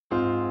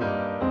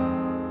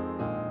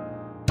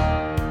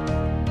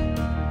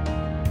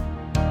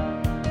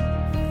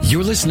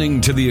You're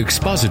listening to the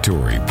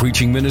expository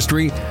preaching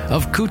ministry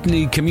of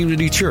Kootenai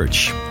Community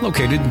Church,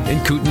 located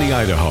in Kootenai,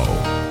 Idaho.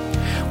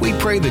 We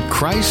pray that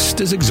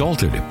Christ is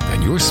exalted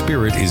and your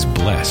spirit is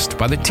blessed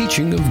by the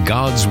teaching of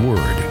God's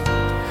Word.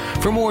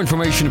 For more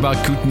information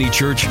about Kootenai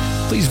Church,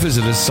 please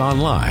visit us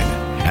online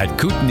at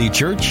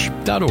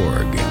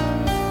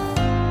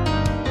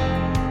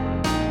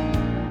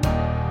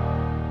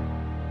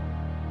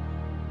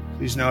kootenaichurch.org.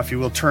 Please now, if you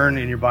will, turn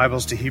in your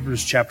Bibles to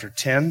Hebrews chapter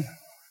 10.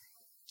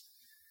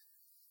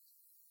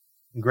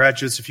 And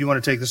graduates, if you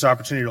want to take this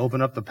opportunity to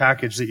open up the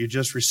package that you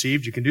just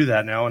received, you can do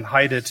that now and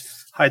hide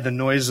the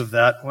noise of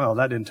that. Well,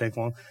 that didn't take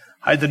long.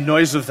 Hide the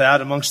noise of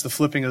that amongst the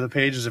flipping of the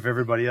pages of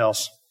everybody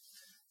else.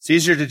 It's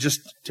easier to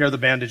just tear the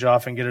bandage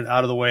off and get it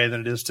out of the way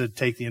than it is to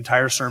take the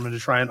entire sermon to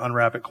try and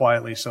unwrap it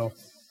quietly. So,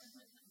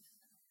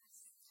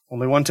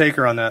 only one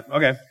taker on that.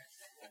 Okay.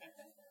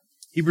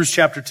 Hebrews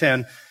chapter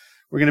 10.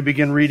 We're going to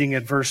begin reading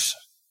at verse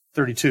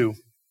 32.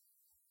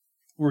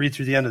 We'll read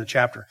through the end of the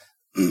chapter.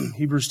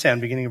 Hebrews 10,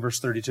 beginning of verse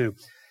 32.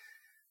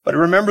 But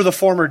remember the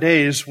former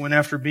days when,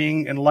 after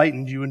being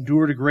enlightened, you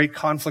endured a great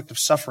conflict of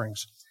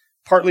sufferings,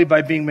 partly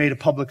by being made a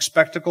public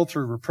spectacle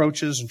through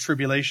reproaches and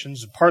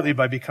tribulations, and partly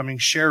by becoming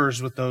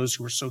sharers with those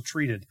who were so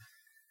treated.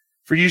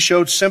 For you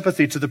showed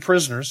sympathy to the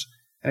prisoners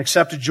and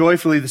accepted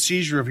joyfully the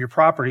seizure of your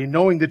property,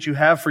 knowing that you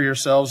have for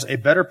yourselves a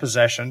better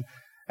possession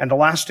and a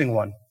lasting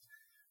one.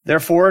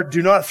 Therefore,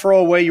 do not throw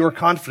away your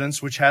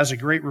confidence, which has a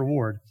great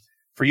reward.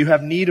 For you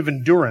have need of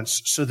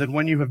endurance, so that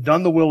when you have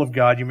done the will of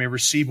God, you may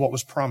receive what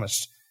was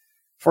promised.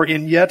 For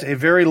in yet a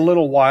very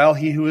little while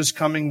he who is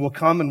coming will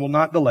come and will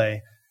not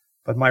delay,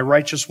 but my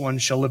righteous one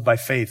shall live by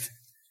faith.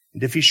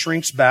 And if he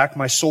shrinks back,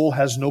 my soul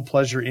has no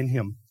pleasure in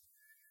him.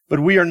 But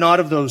we are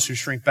not of those who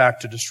shrink back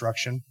to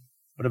destruction,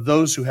 but of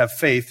those who have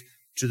faith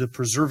to the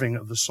preserving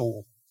of the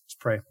soul. Let's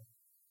pray.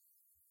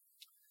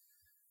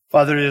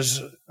 Father, it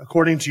is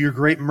according to your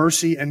great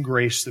mercy and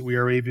grace that we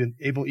are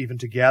able even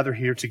to gather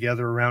here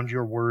together around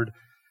your word.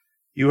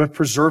 You have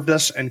preserved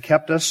us and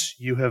kept us.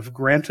 You have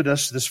granted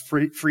us this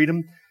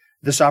freedom,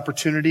 this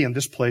opportunity, and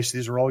this place.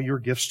 These are all your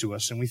gifts to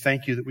us, and we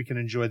thank you that we can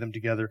enjoy them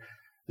together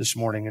this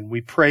morning. And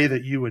we pray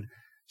that you would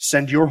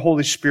send your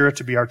Holy Spirit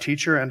to be our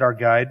teacher and our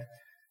guide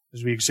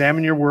as we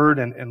examine your word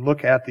and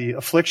look at the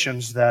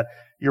afflictions that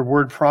your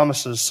word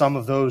promises some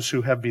of those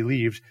who have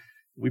believed.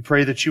 We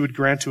pray that you would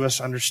grant to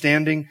us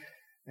understanding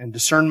and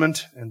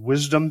discernment and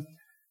wisdom,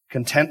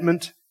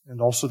 contentment, and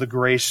also the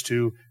grace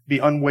to be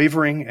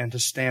unwavering and to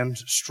stand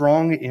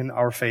strong in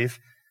our faith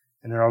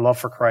and in our love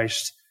for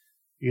Christ.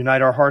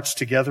 Unite our hearts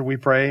together, we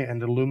pray,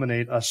 and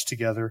illuminate us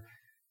together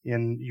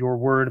in your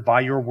word,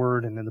 by your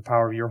word, and in the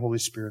power of your Holy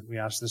Spirit. We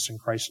ask this in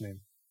Christ's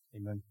name.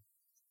 Amen.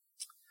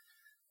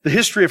 The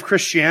history of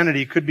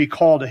Christianity could be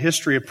called a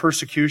history of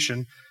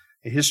persecution,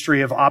 a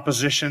history of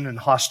opposition and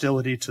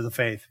hostility to the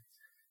faith.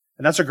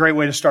 And that's a great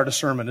way to start a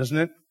sermon, isn't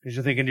it? Because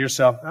you're thinking to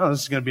yourself, oh,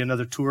 this is going to be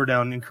another tour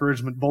down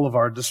Encouragement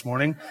Boulevard this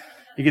morning.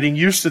 You're getting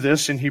used to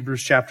this in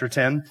Hebrews chapter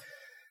 10.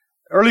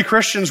 Early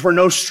Christians were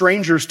no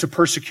strangers to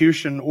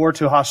persecution or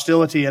to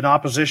hostility and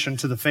opposition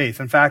to the faith.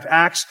 In fact,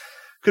 Acts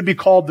could be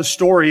called the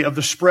story of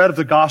the spread of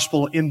the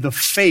gospel in the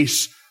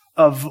face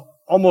of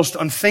almost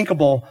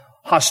unthinkable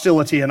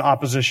hostility and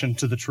opposition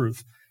to the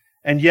truth.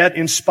 And yet,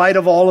 in spite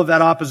of all of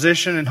that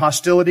opposition and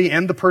hostility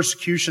and the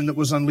persecution that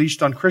was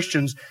unleashed on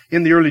Christians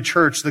in the early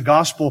church, the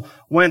gospel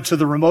went to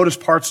the remotest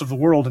parts of the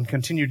world and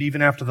continued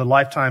even after the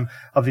lifetime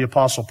of the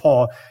Apostle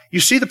Paul. You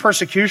see the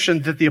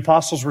persecution that the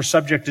apostles were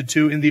subjected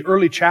to in the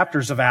early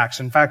chapters of Acts.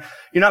 In fact,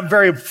 you're not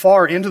very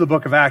far into the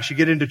book of Acts. You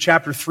get into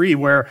chapter 3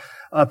 where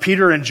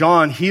Peter and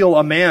John heal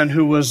a man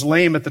who was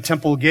lame at the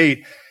temple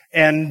gate.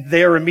 And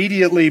they are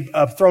immediately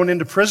thrown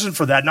into prison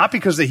for that, not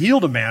because they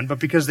healed a man, but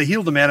because they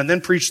healed a man and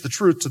then preached the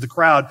truth to the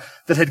crowd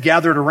that had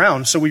gathered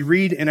around. So we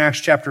read in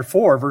Acts chapter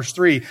 4, verse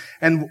 3,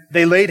 and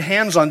they laid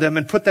hands on them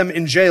and put them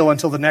in jail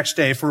until the next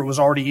day, for it was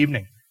already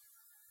evening.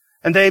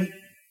 And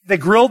they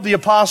grilled the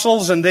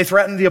apostles and they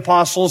threatened the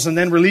apostles and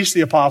then released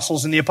the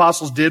apostles. And the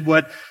apostles did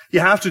what you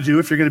have to do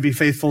if you're going to be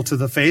faithful to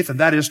the faith, and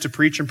that is to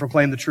preach and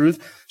proclaim the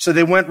truth. So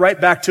they went right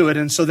back to it.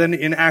 And so then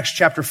in Acts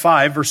chapter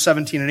 5, verse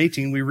 17 and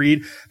 18, we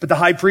read, but the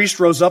high priest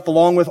rose up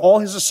along with all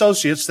his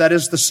associates, that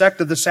is the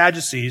sect of the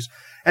Sadducees,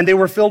 and they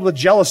were filled with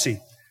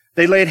jealousy.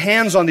 They laid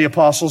hands on the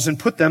apostles and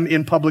put them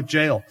in public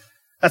jail.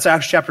 That's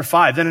Acts chapter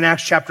 5. Then in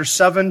Acts chapter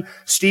 7,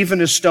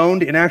 Stephen is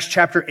stoned. In Acts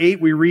chapter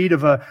 8, we read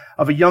of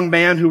a young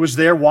man who was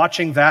there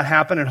watching that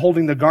happen and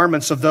holding the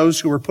garments of those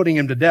who were putting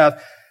him to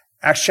death.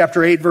 Acts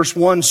chapter 8, verse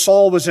 1,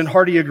 Saul was in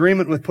hearty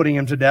agreement with putting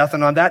him to death,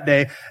 and on that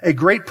day, a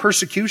great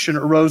persecution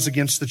arose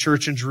against the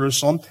church in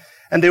Jerusalem,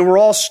 and they were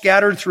all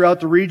scattered throughout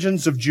the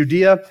regions of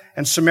Judea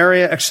and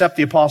Samaria except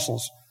the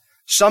apostles.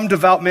 Some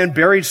devout men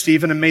buried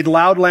Stephen and made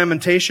loud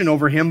lamentation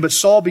over him, but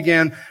Saul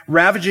began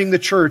ravaging the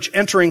church,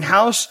 entering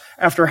house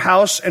after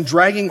house and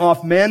dragging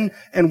off men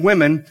and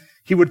women.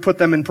 He would put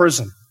them in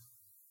prison.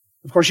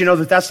 Of course, you know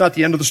that that's not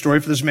the end of the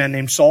story for this man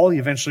named Saul. He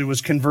eventually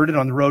was converted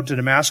on the road to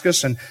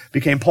Damascus and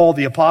became Paul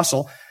the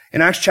Apostle.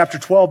 In Acts chapter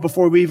 12,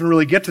 before we even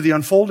really get to the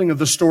unfolding of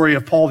the story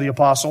of Paul the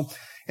Apostle,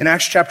 In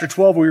Acts chapter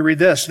 12, we read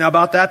this. Now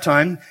about that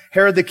time,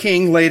 Herod the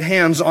king laid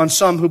hands on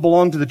some who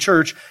belonged to the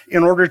church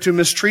in order to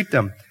mistreat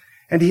them.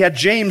 And he had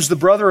James, the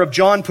brother of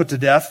John, put to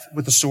death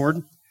with the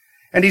sword.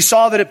 And he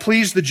saw that it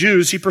pleased the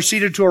Jews. He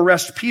proceeded to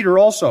arrest Peter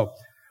also.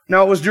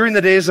 Now it was during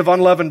the days of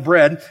unleavened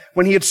bread.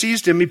 When he had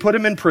seized him, he put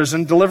him in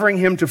prison, delivering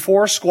him to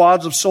 4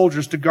 squads of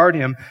soldiers to guard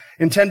him,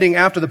 intending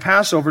after the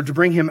Passover to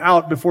bring him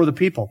out before the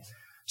people.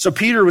 So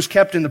Peter was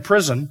kept in the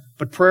prison,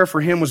 but prayer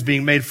for him was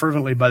being made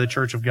fervently by the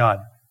church of God.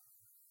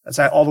 That's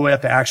all the way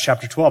up to Acts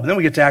chapter 12. And then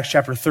we get to Acts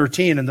chapter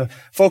 13, and the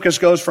focus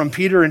goes from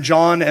Peter and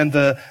John and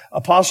the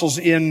apostles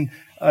in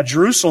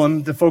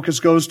Jerusalem. The focus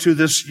goes to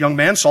this young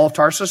man, Saul of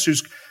Tarsus,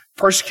 who's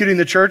persecuting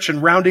the church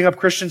and rounding up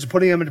Christians and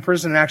putting them into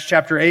prison in Acts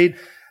chapter 8.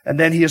 And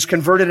then he is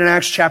converted in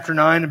Acts chapter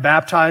 9 and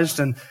baptized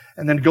and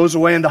then goes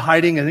away into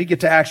hiding. And then you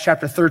get to Acts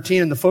chapter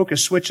 13, and the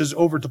focus switches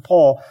over to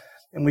Paul.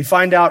 And we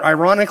find out,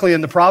 ironically,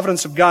 in the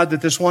providence of God,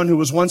 that this one who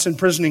was once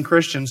imprisoning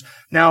Christians,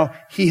 now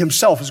he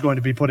himself is going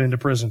to be put into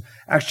prison.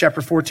 Acts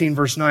chapter 14,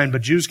 verse 9,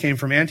 but Jews came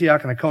from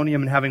Antioch and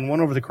Iconium, and having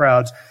won over the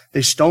crowds,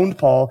 they stoned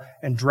Paul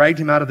and dragged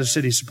him out of the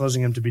city,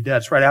 supposing him to be dead.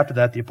 It's right after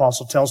that the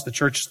apostle tells the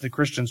church, the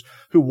Christians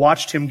who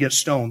watched him get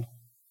stoned.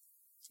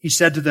 He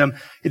said to them,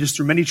 it is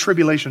through many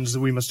tribulations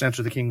that we must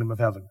enter the kingdom of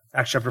heaven.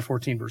 Acts chapter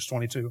 14, verse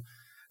 22.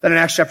 Then in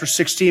Acts chapter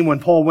 16,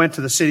 when Paul went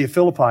to the city of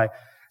Philippi,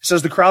 it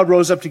says the crowd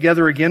rose up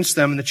together against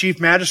them, and the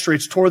chief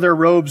magistrates tore their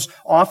robes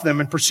off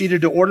them and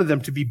proceeded to order them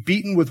to be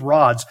beaten with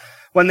rods.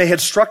 When they had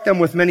struck them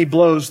with many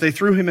blows, they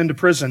threw him into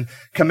prison,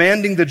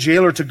 commanding the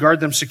jailer to guard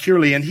them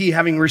securely. And he,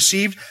 having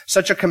received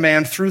such a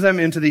command, threw them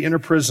into the inner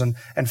prison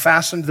and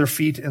fastened their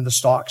feet in the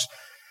stocks.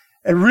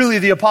 And really,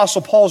 the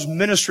apostle Paul's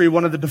ministry,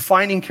 one of the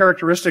defining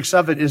characteristics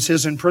of it is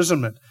his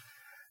imprisonment.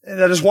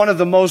 That is one of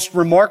the most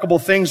remarkable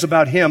things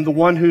about him, the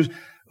one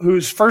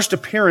whose first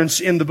appearance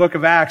in the book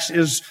of Acts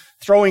is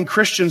throwing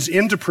Christians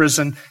into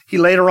prison. He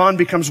later on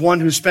becomes one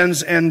who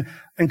spends an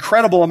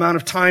incredible amount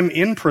of time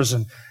in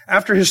prison.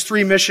 After his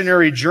 3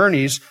 missionary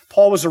journeys,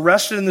 Paul was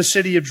arrested in the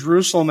city of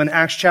Jerusalem in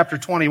Acts chapter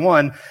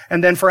 21.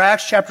 And then for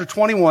Acts chapter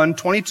 21,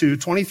 22,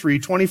 23,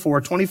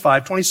 24,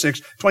 25,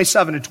 26,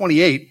 27, and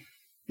 28,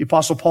 the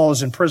apostle Paul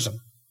is in prison.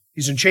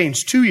 He's in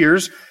chains 2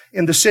 years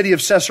in the city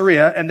of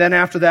Caesarea. And then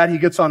after that, he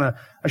gets on a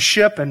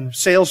ship and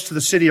sails to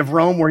the city of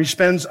Rome, where he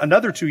spends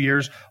another 2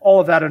 years,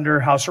 all of that under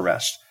house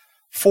arrest.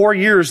 4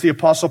 years the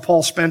apostle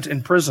Paul spent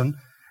in prison.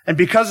 And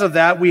because of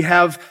that, we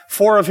have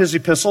 4 of his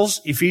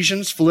epistles,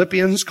 Ephesians,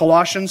 Philippians,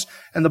 Colossians,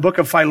 and the book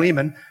of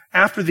Philemon.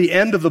 After the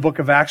end of the book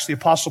of Acts, the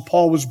apostle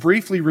Paul was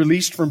briefly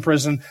released from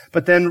prison,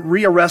 but then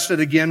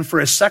rearrested again for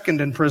a second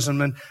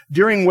imprisonment,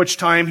 during which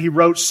time he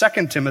wrote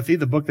 2 Timothy,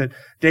 the book that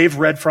Dave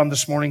read from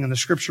this morning in the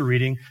scripture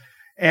reading.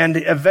 And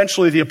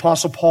eventually the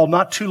apostle Paul,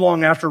 not too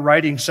long after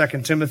writing 2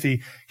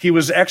 Timothy, he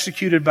was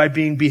executed by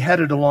being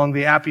beheaded along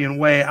the Appian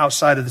Way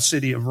outside of the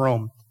city of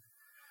Rome.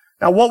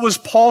 Now, what was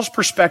Paul's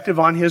perspective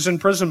on his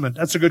imprisonment?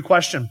 That's a good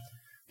question.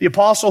 The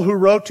apostle who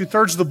wrote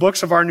 2/3 of the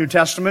books of our New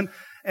Testament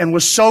and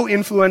was so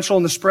influential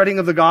in the spreading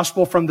of the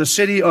gospel from the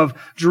city of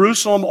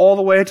Jerusalem all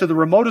the way to the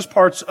remotest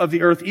parts of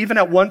the earth, even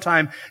at one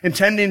time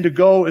intending to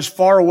go as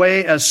far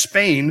away as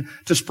Spain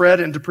to spread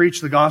and to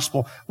preach the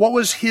gospel. What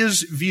was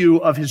his view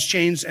of his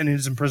chains and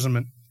his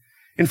imprisonment?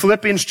 In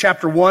Philippians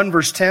chapter 1,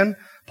 verse 10,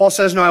 Paul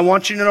says, now I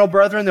want you to know,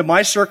 brethren, that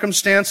my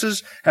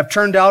circumstances have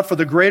turned out for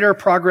the greater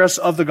progress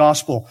of the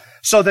gospel,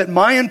 so that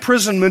my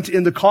imprisonment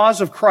in the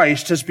cause of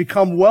Christ has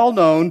become well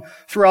known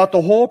throughout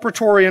the whole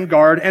Praetorian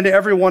Guard and to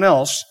everyone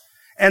else,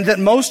 and that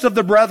most of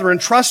the brethren,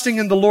 trusting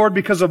in the Lord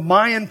because of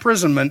my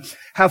imprisonment,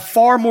 have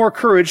far more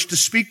courage to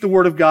speak the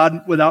word of God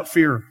without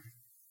fear.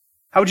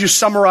 How would you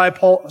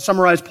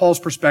summarize Paul's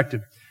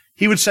perspective?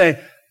 He would say,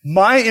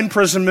 my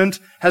imprisonment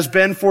has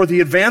been for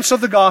the advance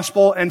of the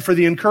gospel and for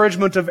the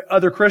encouragement of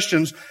other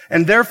Christians,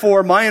 and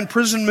therefore my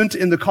imprisonment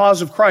in the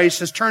cause of Christ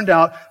has turned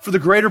out for the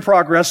greater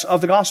progress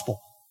of the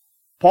gospel.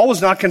 Paul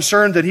was not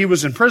concerned that he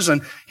was in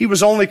prison. He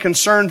was only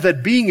concerned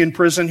that being in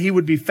prison, he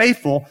would be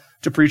faithful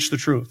to preach the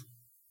truth.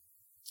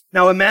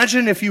 Now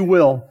imagine, if you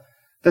will,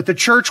 that the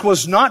church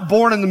was not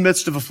born in the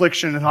midst of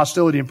affliction and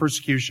hostility and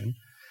persecution.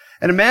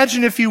 And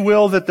imagine, if you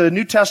will, that the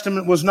New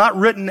Testament was not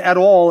written at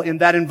all in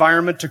that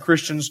environment to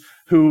Christians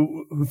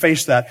who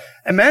faced that.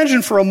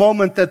 Imagine for a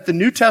moment that the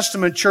New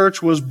Testament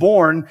church was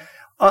born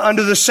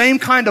under the same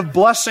kind of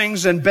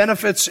blessings and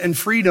benefits and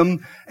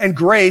freedom and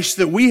grace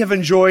that we have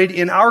enjoyed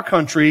in our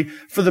country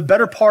for the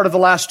better part of the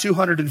last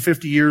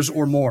 250 years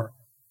or more.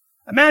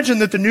 Imagine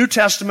that the New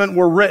Testament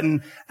were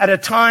written at a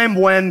time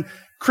when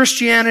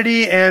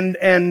Christianity and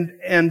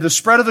the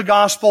spread of the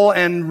gospel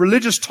and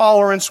religious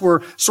tolerance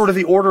were sort of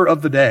the order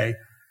of the day,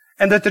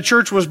 and that the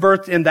church was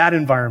birthed in that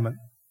environment.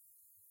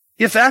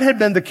 If that had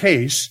been the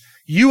case,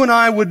 you and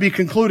I would be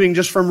concluding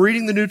just from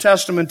reading the New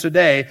Testament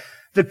today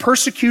that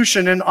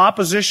persecution and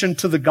opposition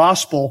to the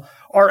gospel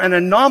are an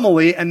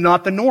anomaly and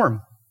not the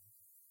norm.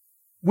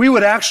 We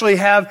would actually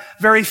have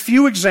very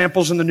few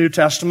examples in the New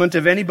Testament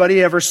of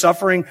anybody ever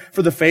suffering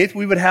for the faith.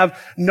 We would have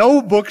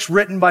no books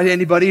written by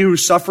anybody who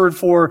suffered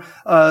for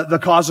the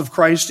cause of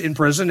Christ in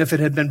prison if it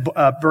had been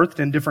birthed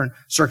in different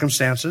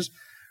circumstances.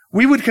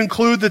 We would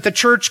conclude that the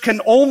church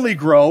can only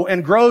grow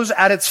and grows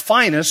at its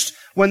finest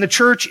when the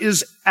church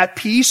is at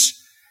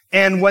peace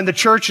and when the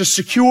church is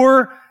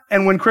secure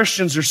and when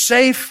Christians are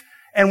safe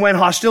and when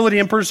hostility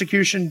and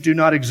persecution do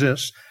not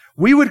exist.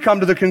 We would come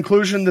to the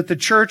conclusion that the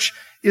church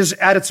is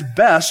at its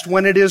best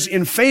when it is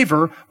in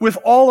favor with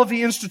all of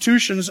the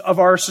institutions of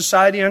our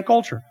society and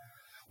culture.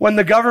 When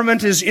the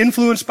government is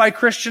influenced by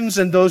Christians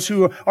and those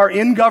who are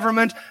in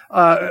government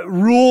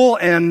rule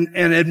and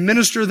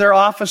administer their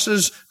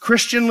offices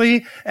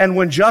Christianly, and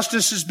when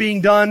justice is being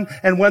done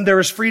and when there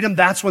is freedom,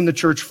 that's when the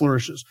church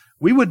flourishes.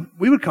 We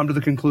would come to the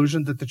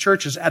conclusion that the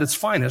church is at its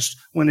finest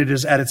when it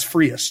is at its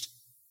freest.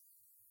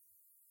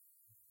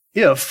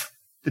 If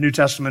the New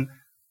Testament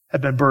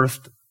had been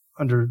birthed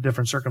under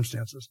different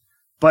circumstances.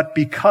 But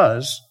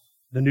because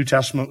the New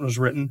Testament was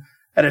written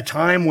at a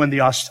time when the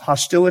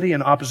hostility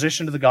and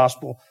opposition to the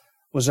gospel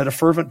was at a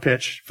fervent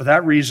pitch, for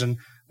that reason,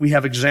 we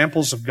have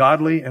examples of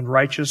godly and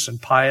righteous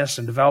and pious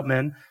and devout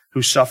men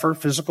who suffer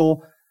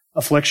physical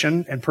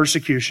affliction and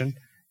persecution,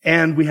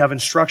 and we have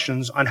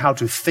instructions on how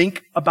to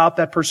think about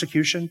that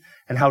persecution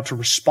and how to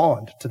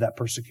respond to that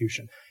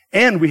persecution.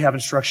 And we have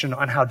instruction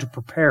on how to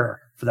prepare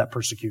for that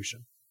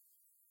persecution.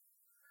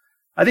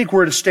 I think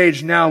we're at a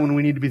stage now when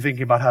we need to be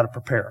thinking about how to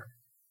prepare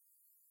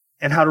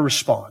and how to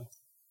respond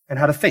and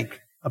how to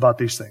think about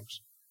these things.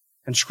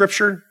 And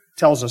Scripture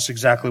tells us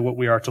exactly what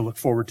we are to look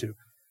forward to.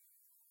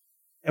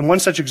 And one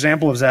such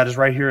example of that is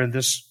right here in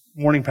this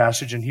morning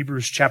passage in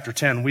Hebrews chapter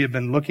 10. We have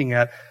been looking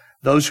at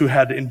those who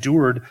had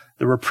endured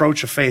the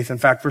reproach of faith. In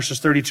fact, verses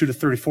 32 to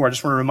 34, I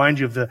just want to remind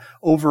you of the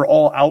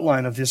overall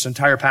outline of this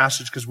entire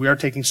passage because we are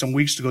taking some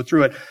weeks to go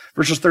through it.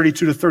 Verses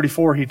 32 to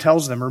 34, he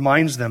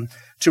reminds them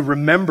to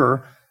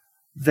remember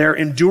their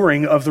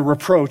enduring of the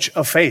reproach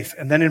of faith.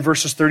 And then in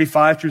verses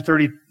 35 through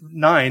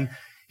 39,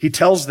 he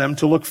tells them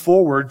to look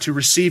forward to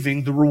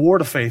receiving the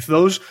reward of faith.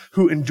 Those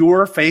who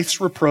endure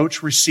faith's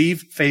reproach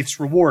receive faith's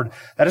reward.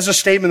 That is a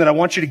statement that I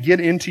want you to get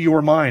into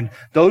your mind.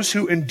 Those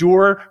who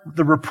endure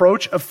the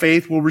reproach of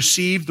faith will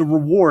receive the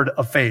reward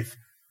of faith.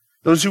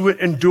 Those who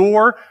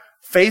endure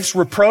faith's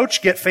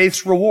reproach get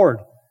faith's reward.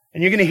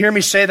 And you're going to hear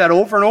me say that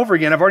over and over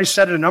again. I've already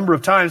said it a number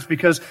of times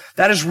because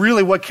that is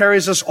really what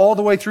carries us all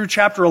the way through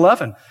chapter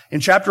 11. In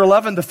chapter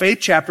 11, the faith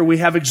chapter, we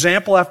have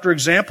example after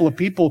example of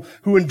people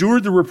who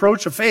endured the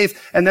reproach of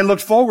faith and then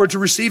looked forward to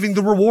receiving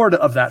the reward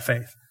of that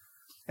faith.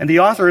 And the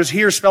author is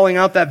here spelling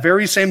out that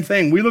very same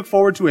thing. We look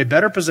forward to a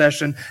better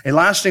possession, a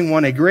lasting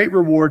one, a great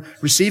reward,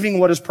 receiving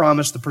what is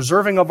promised, the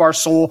preserving of our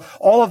soul.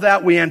 All of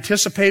that we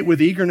anticipate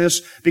with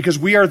eagerness because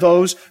we are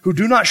those who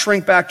do not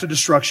shrink back to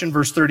destruction,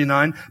 verse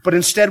 39, but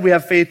instead we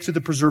have faith to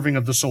the preserving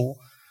of the soul.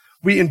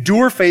 We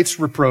endure faith's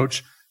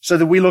reproach so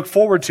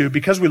that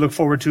because we look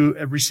forward to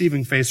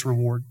receiving faith's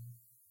reward.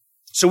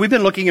 So we've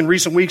been looking in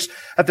recent weeks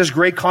at this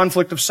great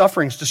conflict of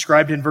sufferings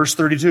described in verse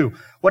 32.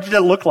 What did it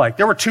look like?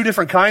 There were two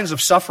different kinds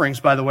of sufferings,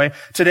 by the way.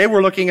 Today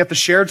we're looking at the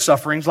shared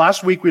sufferings.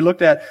 Last week we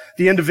looked at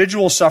the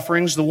individual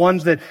sufferings, the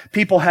ones that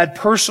people had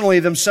personally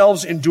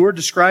themselves endured,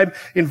 described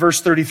in verse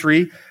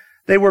 33.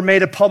 They were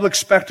made a public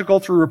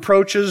spectacle through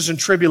reproaches and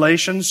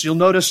tribulations. You'll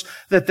notice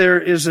that there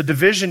is a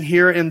division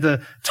here in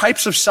the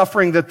types of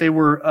suffering that they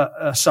were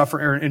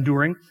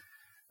enduring.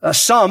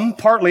 Some,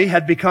 partly,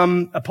 had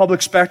become a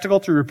public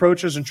spectacle through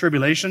reproaches and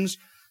tribulations.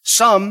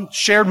 Some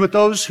shared with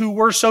those who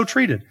were so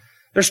treated.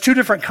 There's two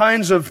different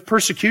kinds of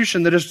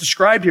persecution that is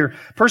described here.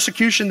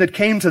 Persecution that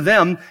came to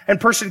them and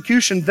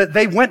persecution that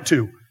they went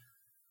to.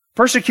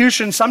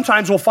 Persecution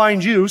sometimes will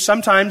find you.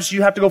 Sometimes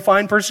you have to go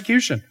find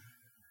persecution.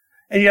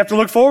 And you have to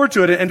look forward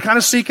to it and kind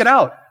of seek it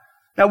out.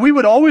 Now, we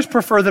would always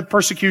prefer that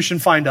persecution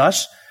find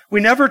us.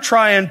 We never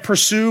try and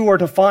pursue or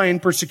to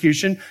find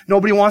persecution.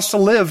 Nobody wants to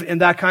live in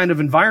that kind of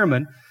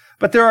environment.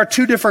 But there are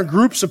two different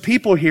groups of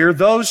people here.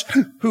 Those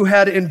who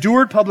had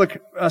endured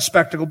public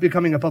spectacle,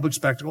 becoming a public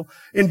spectacle,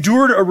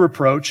 endured a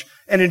reproach,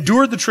 and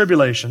endured the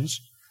tribulations.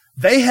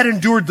 They had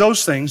endured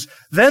those things.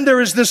 Then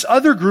there is this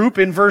other group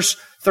in verse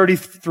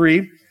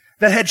 33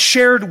 that had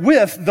shared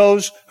with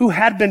those who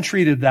had been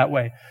treated that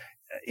way,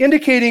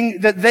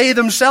 indicating that they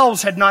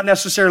themselves had not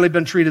necessarily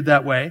been treated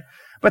that way,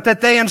 but that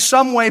they in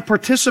some way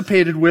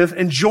participated with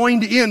and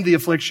joined in the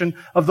affliction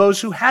of those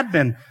who had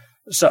been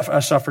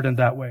suffered in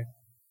that way.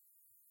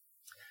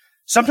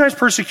 Sometimes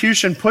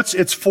persecution puts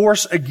its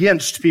force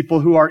against people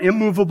who are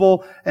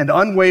immovable and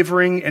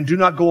unwavering and do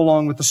not go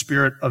along with the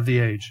spirit of the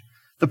age.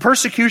 The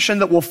persecution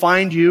that will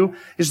find you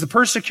is the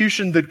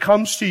persecution that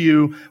comes to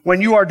you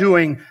when you are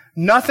doing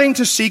nothing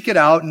to seek it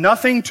out,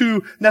 nothing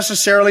to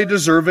necessarily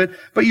deserve it,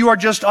 but you are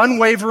just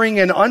unwavering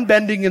and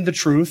unbending in the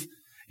truth.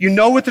 You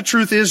know what the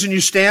truth is and you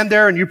stand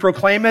there and you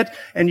proclaim it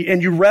and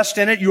you rest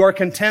in it. You are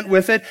content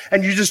with it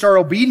and you just are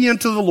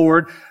obedient to the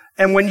Lord.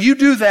 And when you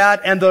do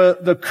that and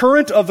the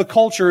current of the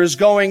culture is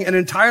going an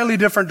entirely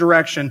different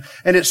direction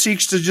and it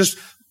seeks to just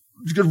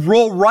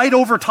roll right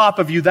over top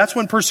of you, that's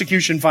when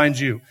persecution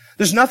finds you.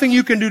 There's nothing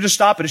you can do to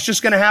stop it. It's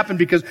just going to happen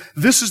because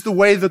this is the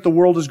way that the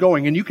world is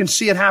going. And you can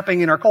see it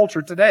happening in our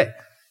culture today.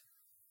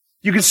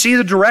 You can see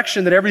the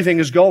direction that everything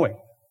is going.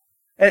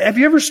 Have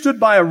you ever stood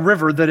by a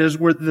river that is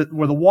where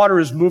the water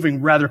is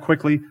moving rather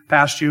quickly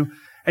past you?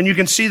 And you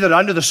can see that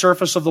under the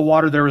surface of the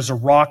water, there is a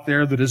rock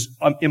there that is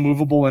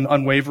immovable and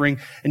unwavering.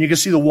 And you can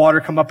see the water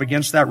come up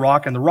against that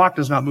rock, and the rock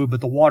does not move,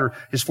 but the water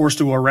is forced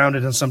to go around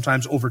it and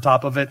sometimes over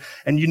top of it.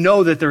 And you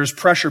know that there is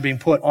pressure being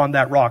put on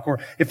that rock. Or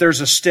if there's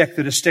a stick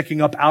that is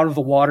sticking up out of the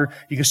water,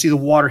 you can see the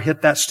water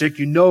hit that stick.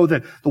 You know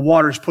that the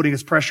water is putting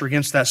its pressure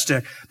against that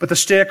stick. But the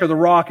stick or the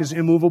rock is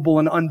immovable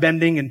and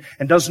unbending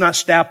and does not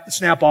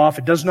snap off.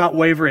 It does not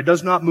waver. It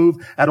does not move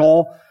at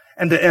all.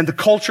 And the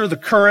culture, the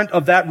current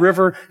of that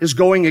river is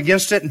going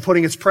against it and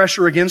putting its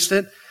pressure against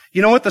it.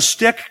 You know what the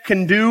stick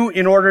can do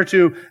in order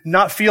to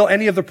not feel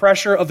any of the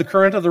pressure of the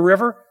current of the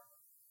river?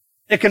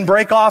 It can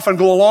break off and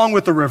go along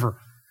with the river.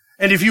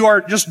 And if you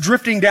are just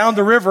drifting down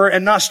the river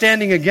and not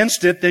standing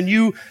against it, then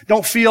you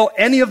don't feel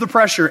any of the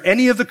pressure,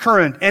 any of the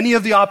current, any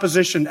of the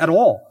opposition at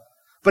all.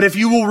 But if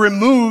you will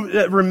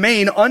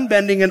remain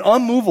unbending and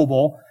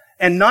unmovable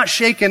and not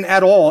shaken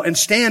at all and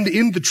stand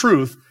in the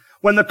truth,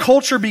 when the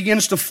culture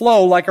begins to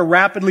flow like a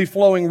rapidly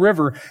flowing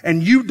river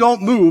and you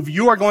don't move,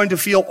 you are going to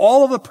feel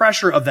all of the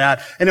pressure of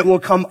that, and it will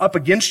come up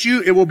against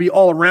you, it will be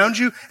all around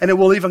you, and it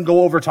will even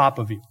go over top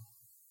of you.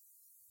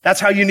 That's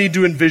how you need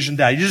to envision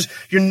that.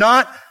 You're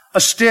not a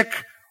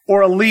stick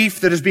or a leaf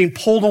that is being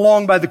pulled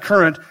along by the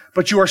current,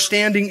 but you are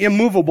standing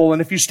immovable,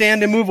 and if you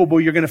stand immovable,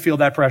 you're going to feel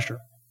that pressure.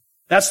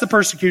 That's the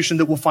persecution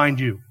that will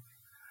find you.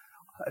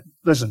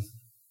 Listen,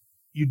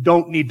 you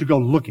don't need to go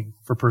looking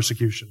for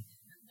persecution.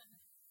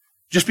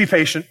 Just be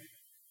patient.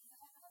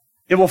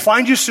 It will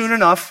find you soon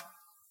enough.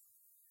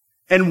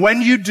 And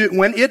when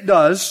it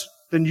does,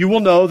 then you will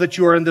know that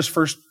you are in this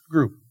first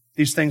group.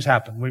 These things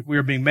happen. We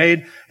are being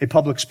made a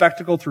public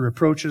spectacle through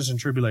reproaches and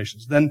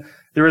tribulations. Then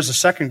there is a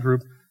second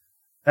group.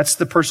 That's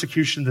the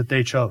persecution that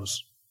they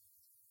chose.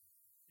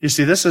 You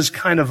see, this is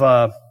kind of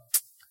a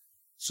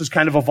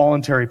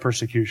voluntary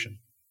persecution.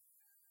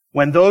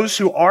 When those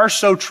who are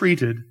so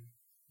treated,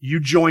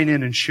 you join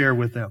in and share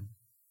with them.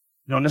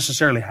 You don't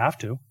necessarily have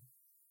to.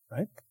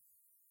 Right?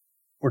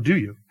 Or do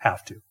you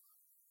have to?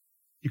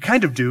 You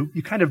kind of do.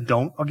 You kind of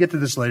don't. I'll get to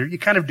this later. You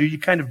kind of do. You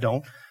kind of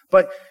don't.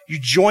 But you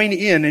join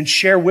in and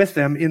share with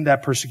them in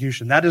that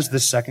persecution. That is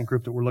this second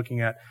group that we're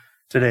looking at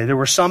today. There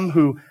were some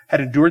who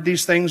had endured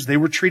these things. They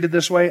were treated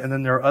this way. And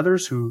then there are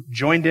others who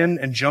joined in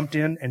and jumped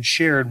in and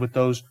shared with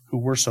those who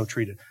were so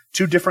treated.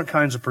 Two different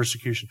kinds of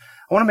persecution.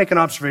 I want to make an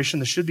observation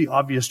that should be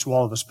obvious to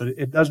all of us, but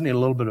it does need a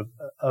little bit of,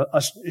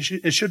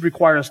 it should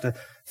require us to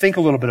think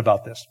a little bit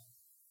about this.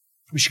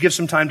 We should give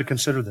some time to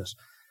consider this.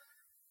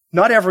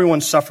 Not everyone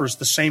suffers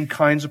the same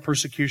kinds of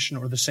persecution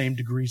or the same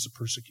degrees of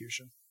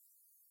persecution.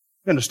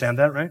 You understand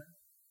that, right?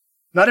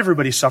 Not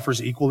everybody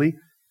suffers equally.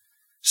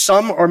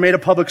 Some are made a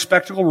public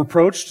spectacle,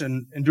 reproached,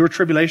 and endure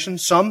tribulation.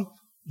 Some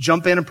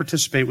jump in and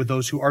participate with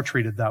those who are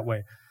treated that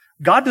way.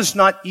 God does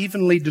not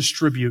evenly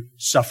distribute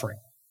suffering.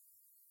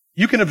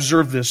 You can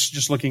observe this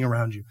just looking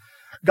around you.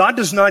 God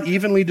does not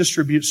evenly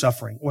distribute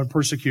suffering or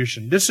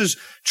persecution. This is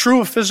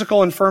true of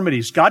physical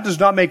infirmities. God does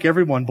not make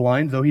everyone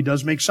blind, though he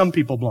does make some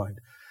people blind.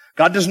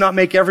 God does not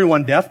make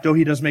everyone deaf, though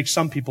he does make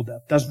some people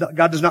deaf.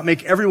 God does not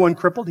make everyone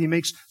crippled. He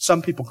makes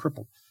some people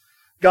crippled.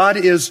 God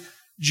is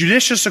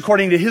judicious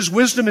according to his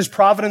wisdom, his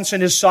providence,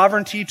 and his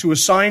sovereignty to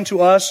assign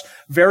to us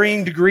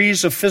varying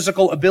degrees of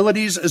physical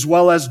abilities as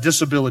well as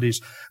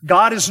disabilities.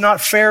 God is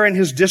not fair in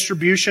his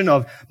distribution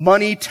of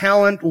money,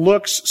 talent,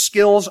 looks,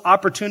 skills,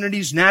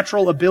 opportunities,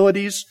 natural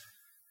abilities.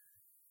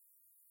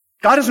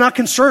 God is not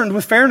concerned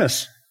with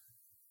fairness.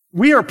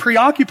 We are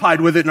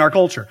preoccupied with it in our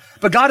culture,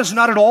 but God is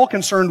not at all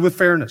concerned with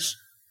fairness.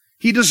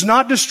 He does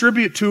not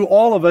distribute to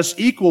all of us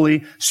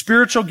equally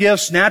spiritual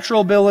gifts,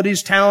 natural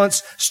abilities,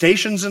 talents,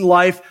 stations in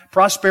life,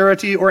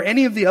 prosperity, or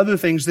any of the other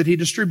things that he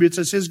distributes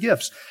as his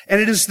gifts.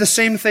 And it is the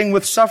same thing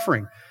with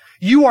suffering.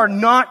 You are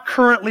not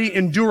currently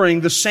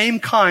enduring the same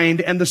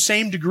kind and the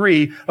same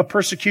degree of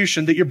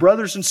persecution that your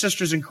brothers and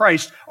sisters in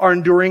Christ are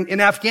enduring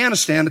in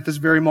Afghanistan at this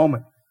very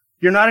moment.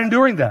 You're not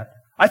enduring that.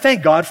 I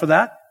thank God for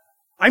that.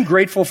 I'm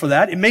grateful for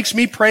that. It makes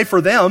me pray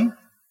for them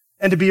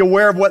and to be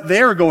aware of what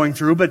they're going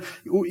through, but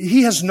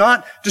he has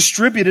not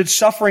distributed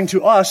suffering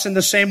to us in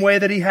the same way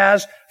that he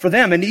has for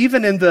them. And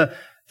even in the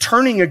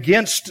turning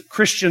against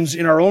Christians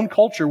in our own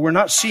culture, we're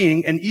not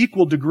seeing an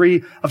equal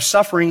degree of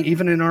suffering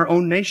even in our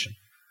own nation.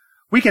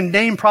 We can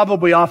name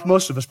probably off,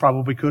 most of us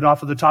probably could,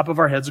 off of the top of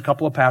our heads, a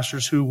couple of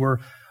pastors who were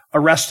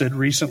arrested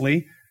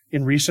recently,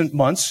 in recent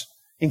months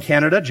in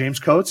Canada, James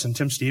Coates and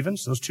Tim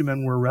Stevens. Those two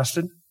men were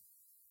arrested.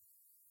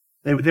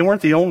 They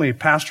weren't the only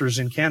pastors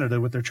in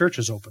Canada with their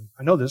churches open.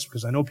 I know this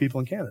because I know people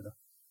in Canada.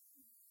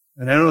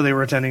 And I know they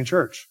were attending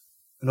church.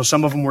 I know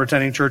some of them were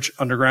attending church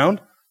underground.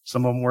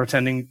 Some of them were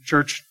attending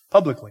church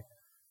publicly.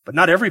 But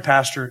not every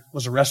pastor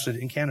was arrested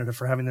in Canada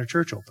for having their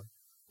church open.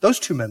 Those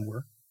two men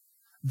were.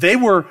 They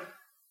were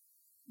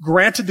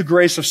granted the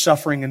grace of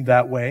suffering in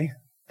that way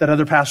that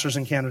other pastors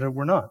in Canada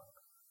were not.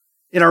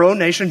 In our own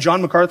nation,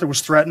 John MacArthur was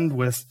threatened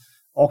with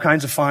all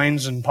kinds of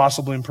fines and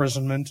possibly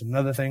imprisonment and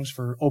other things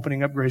for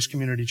opening up Grace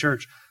Community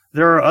Church.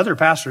 There are other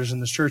pastors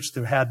in this church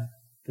that had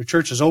their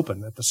churches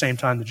open at the same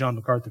time that John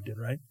MacArthur did,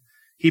 right?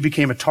 He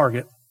became a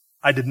target.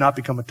 I did not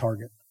become a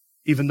target,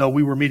 even though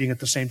we were meeting at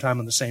the same time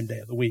on the same day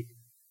of the week.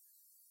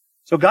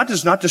 So God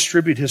does not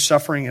distribute his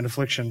suffering and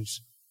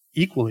afflictions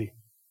equally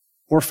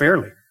or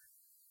fairly.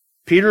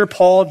 Peter,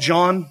 Paul,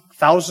 John,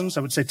 thousands,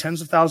 I would say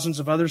tens of thousands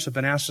of others have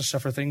been asked to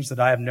suffer things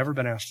that I have never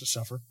been asked to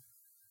suffer.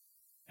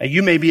 And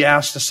you may be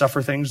asked to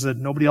suffer things that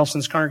nobody else in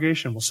this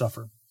congregation will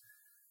suffer.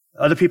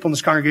 Other people in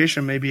this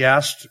congregation may be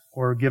asked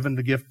or given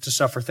the gift to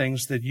suffer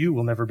things that you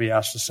will never be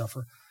asked to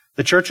suffer.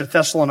 The church at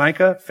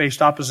Thessalonica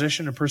faced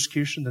opposition and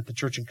persecution that the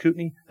church in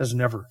Kootenai has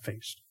never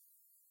faced.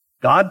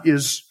 God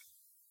is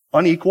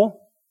unequal,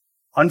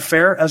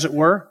 unfair, as it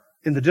were,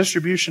 in the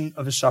distribution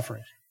of his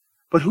sufferings.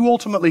 But who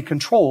ultimately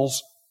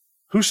controls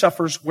who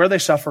suffers, where they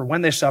suffer,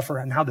 when they suffer,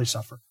 and how they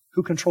suffer?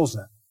 Who controls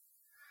that?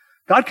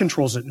 God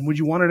controls it. And would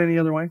you want it any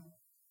other way?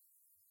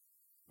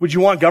 Would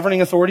you want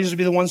governing authorities to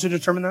be the ones who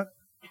determine that?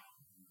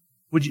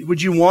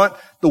 Would you want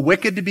the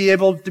wicked to be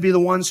able to be the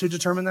ones who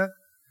determine that?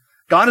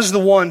 God is the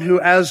one who,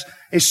 as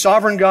a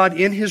sovereign God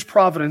in his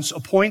providence,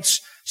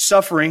 appoints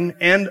suffering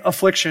and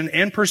affliction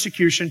and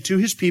persecution to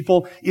his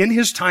people in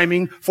his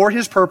timing, for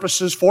his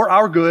purposes, for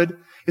our good.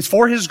 It's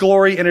for his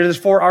glory and it is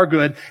for our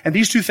good. And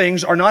these two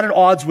things are not at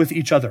odds with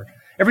each other.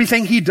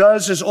 Everything he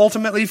does is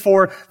ultimately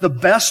for the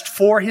best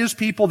for his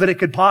people that it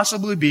could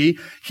possibly be.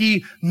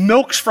 He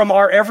milks from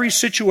our every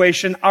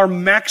situation our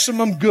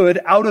maximum good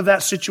out of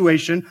that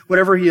situation,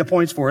 whatever he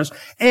appoints for us.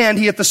 And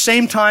he at the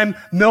same time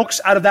milks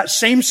out of that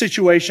same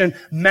situation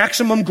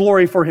maximum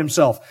glory for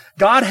himself.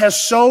 God has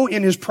so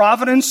in his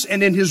providence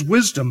and in his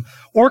wisdom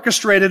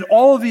orchestrated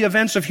all of the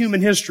events of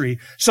human history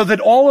so that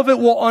all of it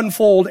will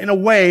unfold in a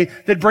way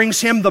that brings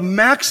him the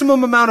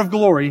maximum amount of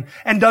glory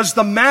and does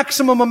the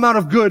maximum amount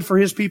of good for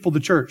his people,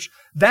 the church.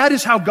 That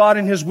is how God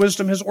in his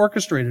wisdom has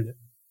orchestrated it.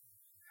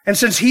 And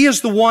since he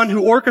is the one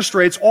who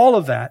orchestrates all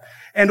of that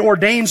and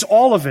ordains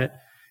all of it,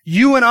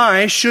 you and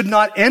I should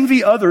not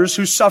envy others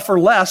who suffer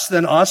less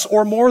than us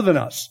or more than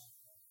us.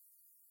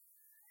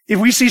 If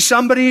we see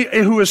somebody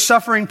who is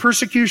suffering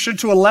persecution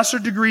to a lesser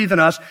degree than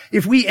us,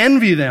 if we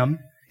envy them,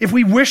 if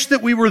we wish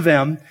that we were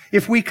them,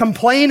 if we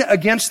complain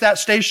against that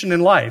station in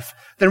life,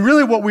 then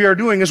really what we are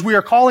doing is we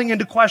are calling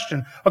into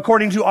question,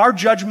 according to our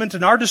judgment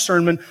and our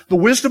discernment, the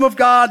wisdom of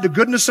God, the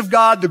goodness of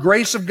God, the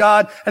grace of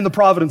God, and the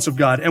providence of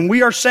God. And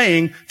we are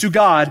saying to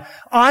God,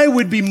 I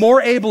would be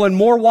more able and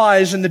more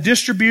wise in the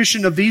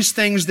distribution of these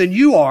things than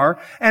you are,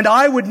 and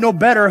I would know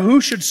better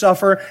who should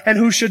suffer and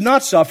who should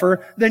not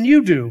suffer than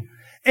you do.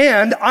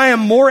 And I am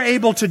more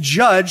able to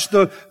judge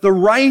the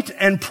right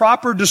and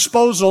proper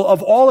disposal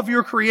of all of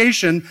your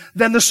creation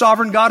than the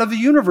sovereign God of the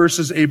universe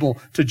is able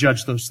to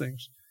judge those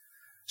things.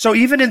 So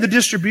even in the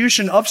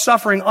distribution of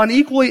suffering,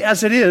 unequally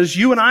as it is,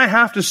 you and I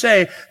have to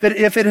say that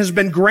if it has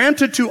been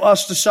granted to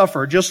us to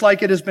suffer, just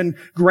like it has been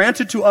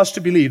granted to us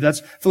to believe, that's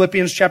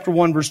Philippians chapter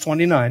 1, verse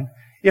 29.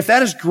 If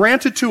that is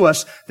granted to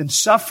us, then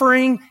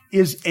suffering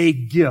is a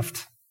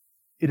gift.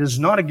 It is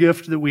not a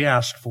gift that we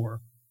ask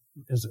for,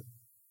 is it?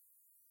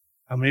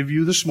 How many of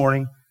you this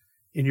morning,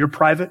 in your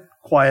private,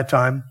 quiet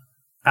time,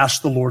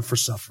 asked the Lord for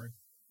suffering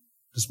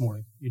this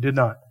morning? You did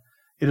not.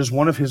 It is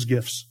one of his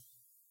gifts.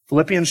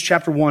 Philippians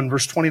chapter 1,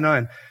 verse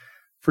 29.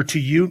 For to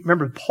you,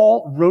 remember,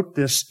 Paul wrote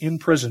this in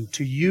prison.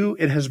 To you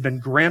it has been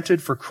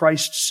granted for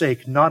Christ's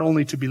sake, not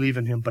only to believe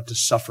in him, but to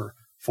suffer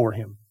for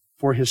him,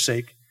 for his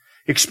sake,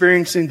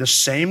 experiencing the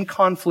same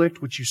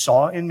conflict which you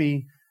saw in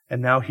me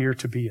and now hear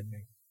to be in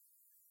me.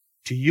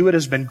 To you it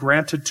has been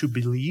granted to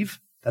believe.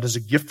 That is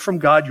a gift from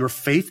God. Your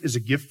faith is a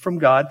gift from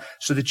God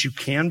so that you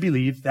can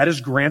believe. That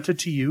is granted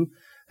to you.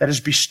 That is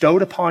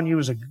bestowed upon you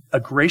as a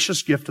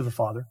gracious gift of the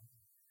Father.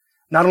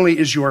 Not only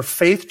is your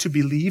faith to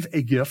believe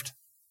a gift,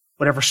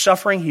 whatever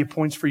suffering he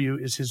appoints for you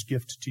is his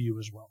gift to you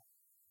as well.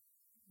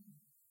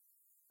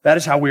 That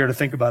is how we are to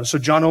think about it. So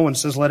John Owen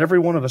says, let every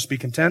one of us be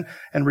content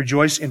and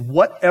rejoice in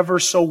whatever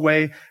so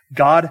way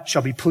God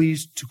shall be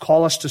pleased to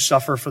call us to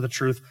suffer for the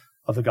truth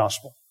of the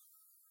gospel.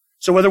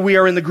 So whether we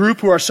are in the group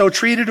who are so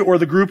treated or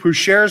the group who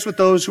shares with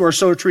those who are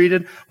so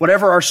treated,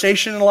 whatever our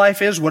station in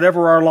life is,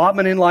 whatever our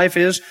allotment in life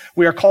is,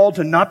 we are called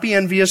to not be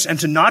envious and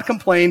to not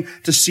complain,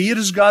 to see it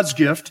as God's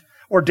gift,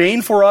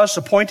 ordained for us,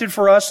 appointed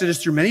for us. It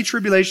is through many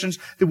tribulations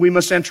that we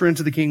must enter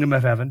into the kingdom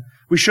of heaven.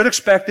 We should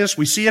expect this.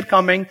 We see it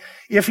coming.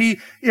 If he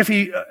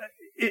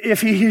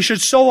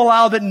should so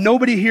allow that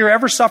nobody here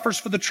ever suffers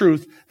for the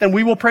truth, then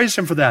we will praise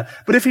him for that.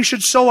 But if he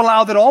should so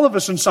allow that all of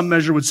us in some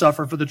measure would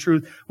suffer for the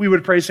truth, we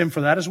would praise him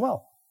for that as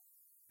well.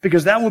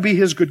 Because that will be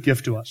his good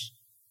gift to us.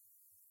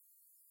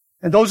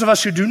 And those of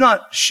us who do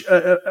not face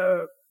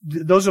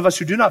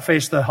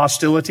the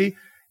hostility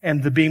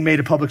and the being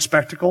made a public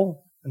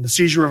spectacle and the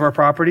seizure of our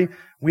property,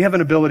 we have an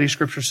ability,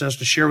 Scripture says,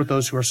 to share with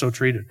those who are so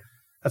treated.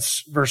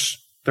 That's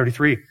verse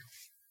 33.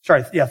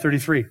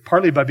 33.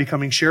 Partly by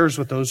becoming sharers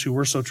with those who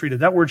were so treated.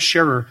 That word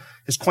sharer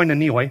is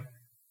koinonioi.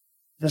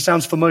 That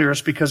sounds familiar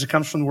because it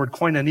comes from the word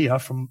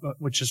koinonia,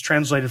 which is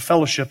translated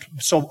fellowship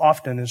so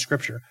often in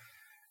Scripture.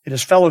 It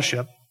is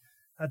fellowship.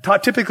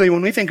 Typically,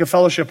 when we think of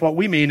fellowship, what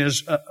we mean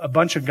is a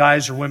bunch of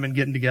guys or women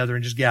getting together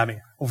and just gabbing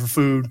over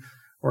food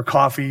or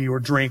coffee or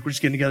drink. We're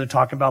just getting together,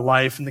 talking about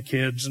life and the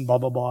kids and blah,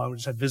 blah, blah. We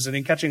just had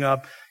visiting, catching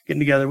up, getting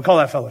together. We call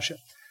that fellowship.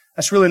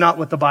 That's really not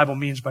what the Bible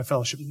means by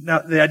fellowship. Now,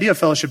 the idea of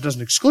fellowship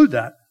doesn't exclude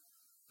that,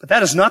 but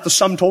that is not the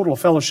sum total of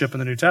fellowship in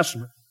the New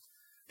Testament.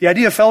 The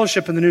idea of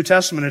fellowship in the New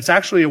Testament, it's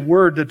actually a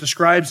word that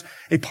describes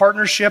a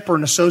partnership or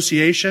an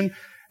association,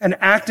 an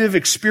active,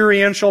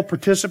 experiential,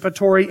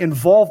 participatory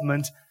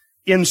involvement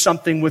in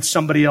something with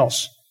somebody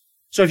else.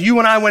 So if you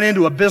and I went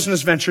into a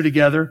business venture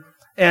together,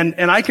 and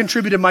I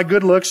contributed my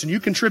good looks, and you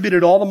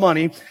contributed all the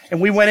money, and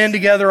we went in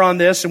together on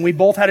this, and we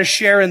both had a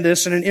share in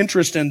this and an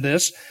interest in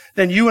this,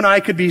 then you and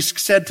I could be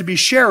said to be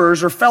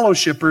sharers or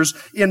fellowshippers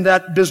in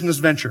that business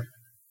venture.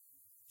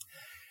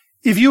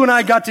 If you and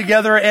I got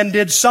together and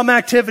did some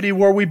activity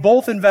where we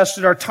both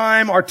invested our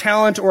time, our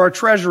talent, or our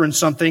treasure in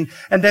something,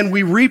 and then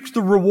we reaped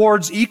the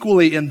rewards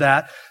equally in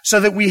that, so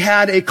that we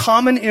had a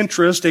common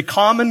interest, a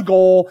common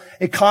goal,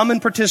 a common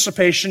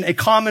participation, a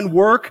common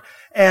work,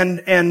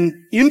 and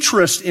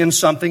interest in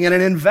something, and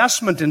an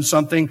investment in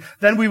something,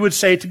 then we would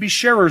say to be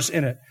sharers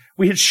in it.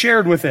 We had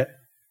shared with it.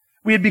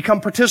 We had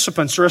become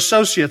participants or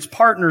associates,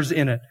 partners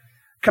in it.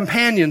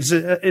 Companions.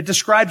 It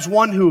describes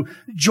one who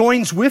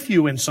joins with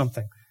you in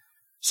something.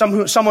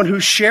 Someone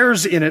who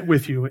shares in it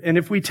with you. And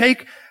if we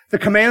take the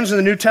commands of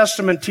the New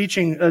Testament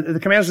teaching, the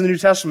commands of the New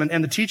Testament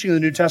and the teaching of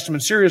the New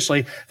Testament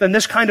seriously, then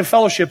this kind of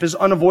fellowship is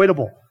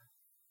unavoidable.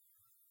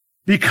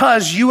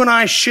 Because you and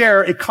I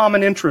share a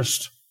common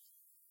interest.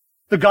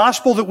 The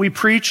gospel that we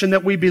preach and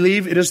that we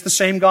believe, it is the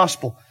same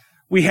gospel.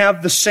 We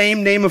have the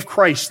same name of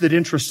Christ that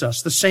interests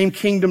us, the same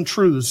kingdom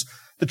truths,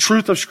 the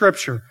truth of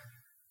Scripture.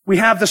 We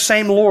have the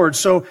same Lord.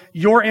 So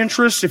your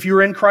interests, if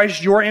you're in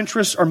Christ, your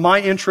interests are my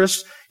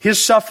interests.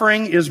 His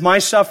suffering is my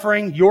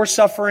suffering. Your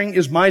suffering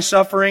is my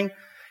suffering.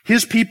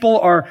 His people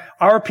are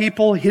our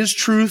people. His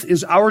truth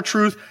is our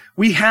truth.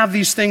 We have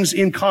these things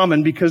in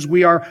common because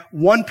we are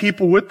one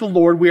people with the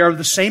Lord. We are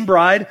the same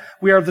bride.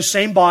 We are of the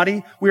same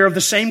body. We are of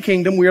the same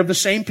kingdom. We are of the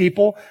same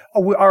people.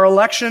 Our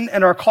election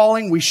and our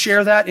calling, we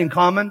share that in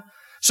common.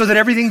 So that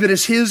everything that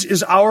is His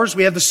is ours.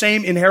 We have the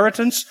same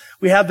inheritance.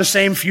 We have the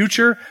same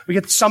future. We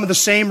get some of the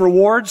same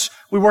rewards.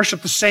 We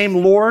worship the same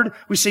Lord.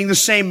 We sing the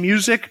same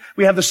music.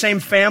 We have the same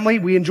family.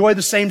 We enjoy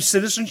the same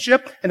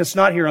citizenship, and it's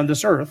not here on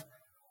this earth.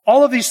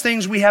 All of these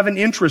things we have an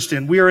interest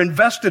in. We are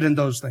invested in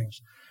those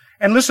things.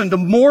 And listen, the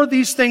more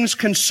these things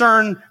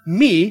concern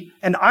me,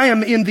 and I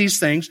am in these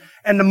things,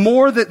 and the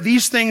more that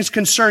these things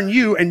concern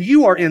you, and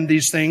you are in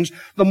these things,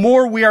 the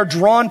more we are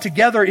drawn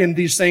together in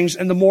these things,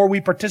 and the more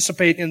we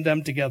participate in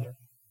them together.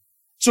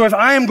 So if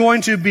I am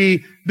going to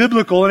be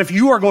biblical, and if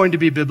you are going to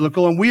be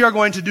biblical, and we are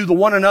going to do the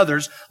one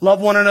another's, love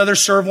one another,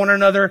 serve one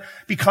another,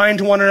 be kind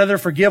to one another,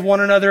 forgive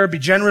one another, be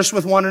generous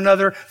with one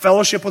another,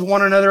 fellowship with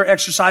one another,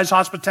 exercise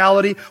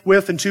hospitality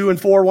with and to and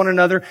for one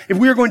another, if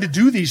we are going to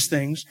do these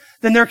things,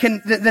 then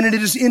it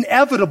is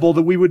inevitable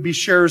that we would be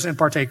sharers and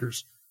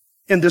partakers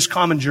in this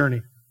common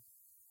journey.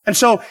 And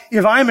so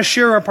if I am a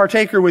sharer and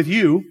partaker with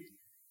you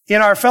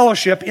in our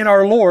fellowship, in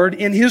our Lord,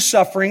 in His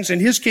sufferings, in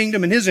His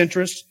kingdom, in His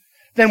interests,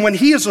 then when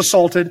He is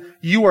assaulted,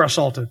 you are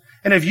assaulted.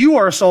 And if you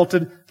are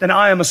assaulted, then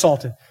I am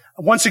assaulted.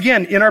 Once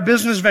again, in our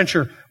business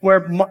venture,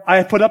 where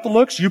I put up the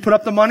looks, you put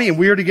up the money, and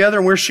we are together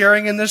and we're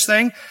sharing in this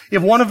thing,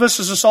 if one of us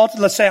is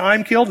assaulted, let's say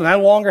I'm killed and I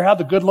no longer have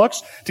the good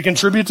looks to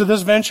contribute to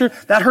this venture,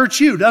 that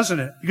hurts you, doesn't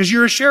it? Because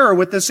you're a sharer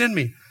with this in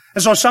me.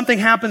 And so if something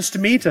happens to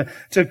me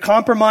to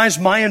compromise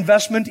my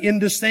investment in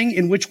this thing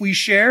in which we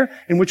share,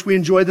 in which we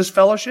enjoy this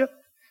fellowship,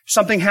 if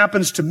something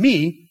happens to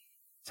me,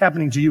 it's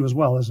happening to you as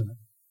well, isn't it?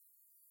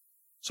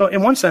 So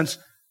in one sense,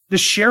 this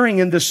sharing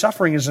in this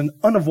suffering is an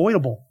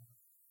unavoidable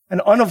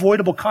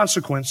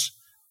consequence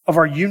of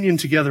our union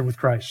together with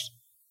Christ.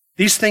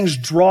 These things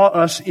draw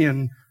us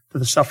in to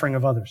the suffering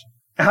of others.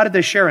 Now, how did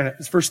they share in it?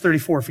 It's verse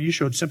 34. For you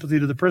showed sympathy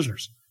to the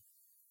prisoners.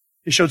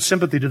 They showed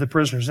sympathy to the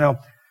prisoners. Now,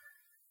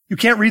 you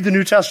can't read the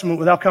New Testament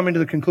without coming to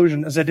the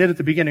conclusion, as I did at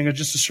the beginning of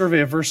just a survey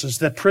of verses,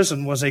 that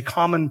prison was a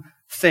common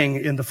thing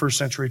in the first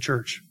century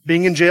church.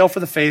 Being in jail for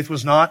the faith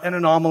was not an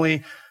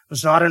anomaly,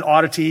 was not an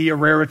oddity, a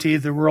rarity.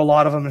 There were a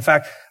lot of them. In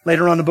fact,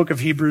 later on in the book of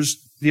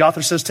Hebrews, the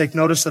author says, take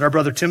notice that our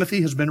brother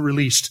Timothy has been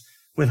released,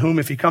 with whom,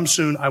 if he comes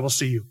soon, I will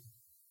see you.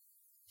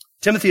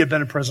 Timothy had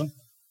been in prison.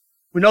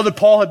 We know that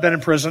Paul had been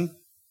in prison.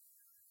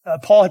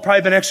 Paul had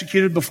probably been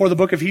executed before the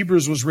book of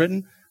Hebrews was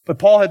written, but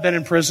Paul had been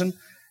in prison.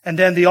 And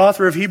then the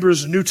author of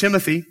Hebrews knew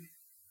Timothy,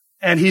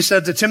 and he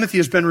said that Timothy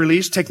has been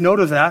released. Take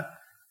note of that,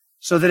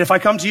 so that if I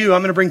come to you,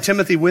 I'm going to bring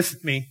Timothy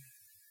with me.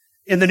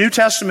 In the New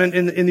Testament,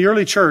 in the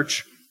early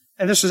church,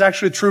 and this is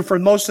actually true for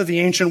most of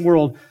the ancient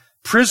world,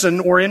 prison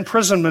or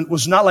imprisonment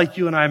was not like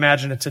you and I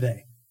imagine it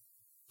today.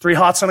 3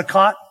 hots on a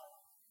cot,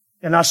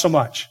 and not so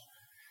much.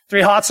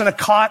 3 hots on a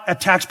cot at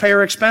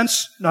taxpayer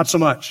expense, not so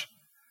much.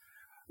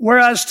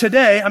 Whereas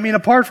today, I mean,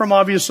 apart from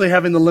obviously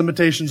having the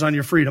limitations on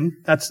your freedom,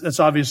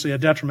 that's obviously a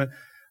detriment.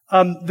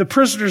 The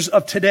prisoners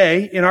of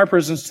today, in our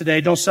prisons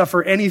today, don't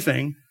suffer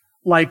anything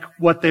like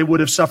what they would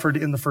have suffered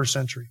in the first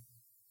century.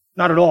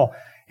 Not at all.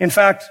 In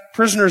fact,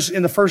 prisoners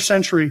in the first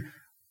century,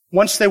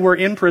 once they were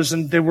in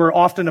prison, they were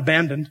often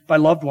abandoned by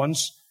loved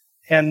ones,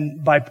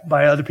 and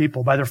by other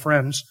people, by their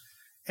friends.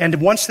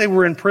 And once they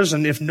were in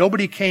prison, if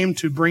nobody came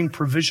to bring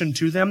provision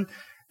to them,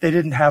 they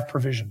didn't have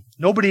provision.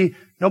 Nobody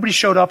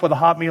showed up with a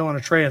hot meal on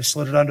a tray and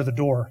slid it under the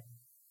door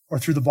or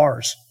through the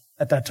bars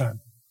at that time.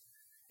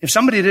 If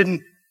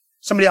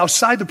somebody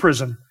outside the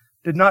prison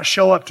did not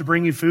show up to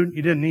bring you food,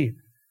 you didn't eat.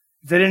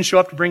 If they didn't show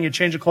up to bring you a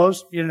change of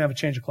clothes, you didn't have a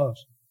change of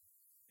clothes.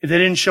 If they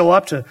didn't show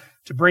up to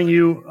bring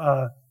you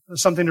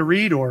something to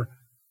read or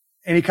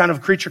any kind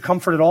of creature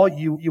comfort at all,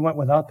 you went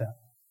without that.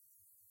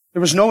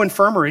 There was no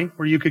infirmary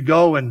where you could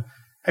go and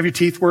have your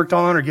teeth worked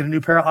on or get a new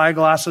pair of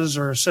eyeglasses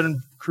or sit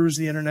and cruise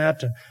the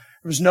internet. And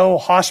there was no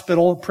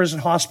prison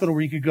hospital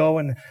where you could go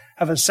and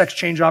have a sex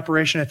change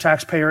operation at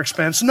taxpayer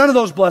expense. None of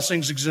those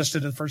blessings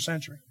existed in the first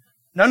century.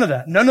 None of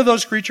that. None of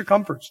those creature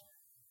comforts.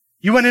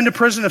 You went into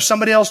prison, if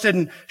somebody else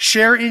didn't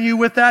share in you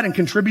with that and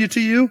contribute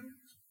to you,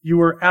 you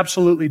were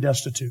absolutely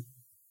destitute.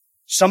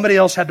 Somebody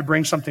else had to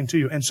bring something to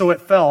you. And so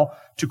it fell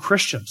to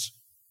Christians.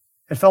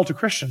 It fell to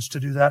Christians to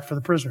do that for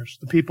the prisoners,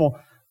 the people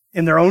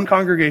in their own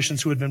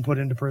congregations who had been put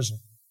into prison.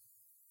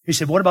 He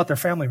said, what about their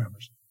family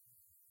members?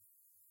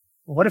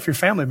 Well, what if your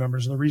family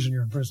members are the reason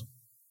you're in prison?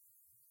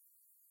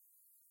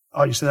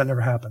 Oh, you said that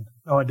never happened.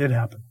 Oh, it did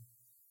happen.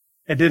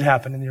 It did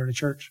happen in the early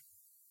church.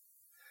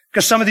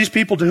 Because some of these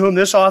people to whom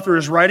this author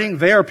is writing,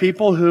 they are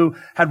people who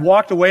had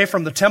walked away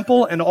from the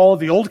temple and all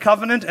of the old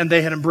covenant, and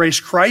they had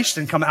embraced Christ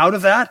and come out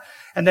of that.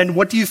 And then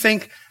how do you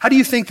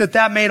think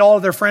that made all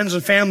of their friends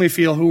and family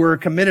feel who were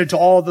committed to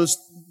all of those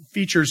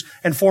features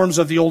and forms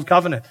of the old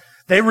covenant?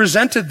 They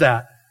resented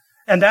that.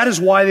 And that is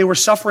why they were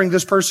suffering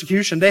this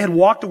persecution. They had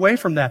walked away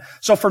from that.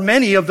 So for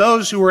many of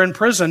those who were in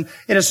prison,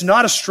 it is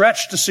not a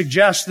stretch to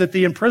suggest that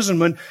the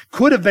imprisonment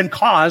could have been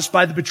caused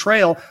by the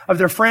betrayal of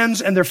their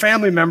friends and their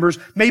family members,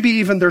 maybe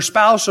even their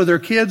spouse or their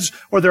kids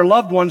or their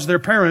loved ones, their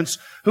parents,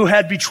 who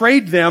had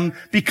betrayed them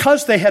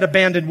because they had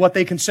abandoned what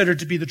they considered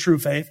to be the true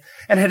faith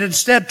and had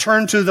instead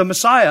turned to the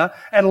Messiah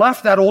and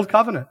left that old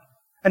covenant.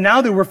 And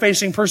now they were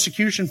facing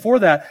persecution for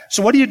that.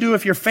 So what do you do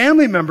if your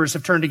family members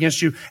have turned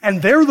against you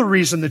and they're the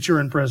reason that you're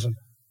in prison?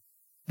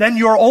 Then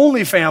your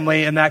only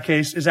family in that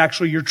case is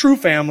actually your true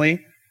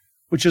family,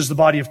 which is the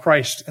body of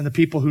Christ and the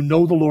people who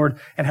know the Lord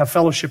and have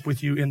fellowship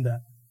with you in that.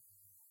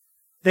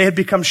 They had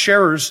become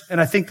sharers, and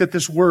I think that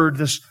this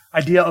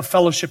idea of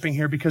fellowshipping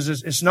here, because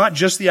it's not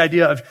just the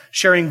idea of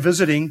sharing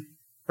visiting,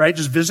 right?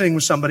 Just visiting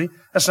with somebody.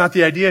 That's not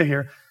the idea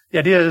here. The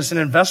idea is an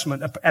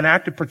investment, an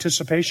active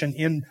participation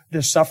in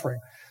this suffering.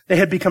 They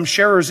had become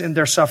sharers in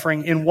their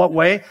suffering. In what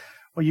way?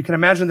 Well, you can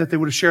imagine that they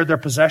would have shared their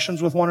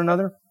possessions with one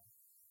another.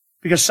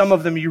 Because some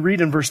of them, you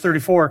read in verse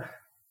 34,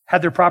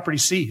 had their property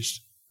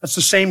seized. That's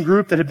the same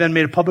group that had been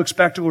made a public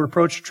spectacle,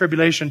 reproach,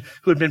 tribulation,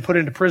 who had been put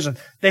into prison.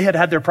 They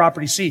had their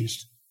property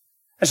seized.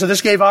 And so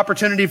this gave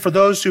opportunity for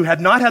those who had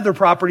not had their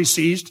property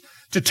seized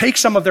to take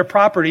some of their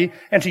property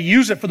and to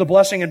use it for the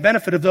blessing and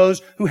benefit of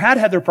those who had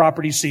their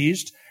property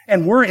seized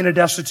and were in a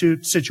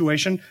destitute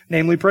situation,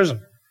 namely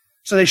prison.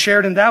 So they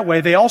shared in that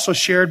way. They also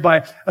shared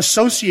by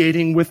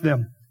associating with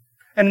them.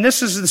 And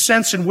this is the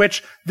sense in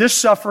which this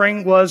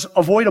suffering was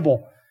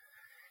avoidable.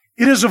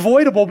 It is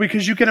avoidable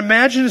because you can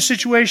imagine a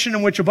situation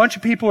in which a bunch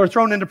of people are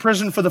thrown into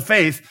prison for the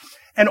faith,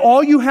 and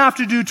all you have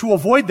to do to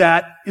avoid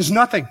that is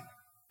nothing.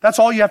 That's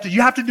all you have to do.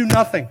 You have to do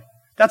nothing.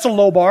 That's a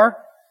low bar.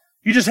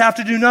 You just have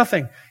to do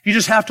nothing. You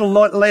just have to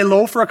lay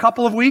low for a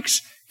couple of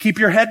weeks, keep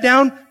your head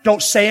down,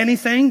 don't say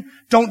anything,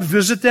 don't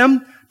visit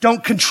them,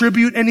 don't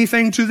contribute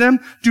anything to them,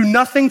 do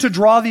nothing to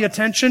draw the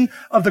attention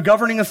of the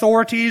governing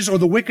authorities or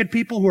the wicked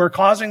people who are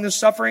causing this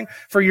suffering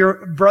for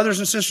your brothers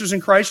and sisters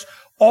in Christ.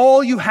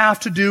 All you have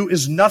to do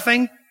is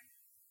nothing,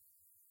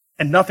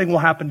 and nothing will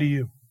happen to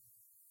you.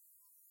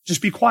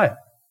 Just be quiet.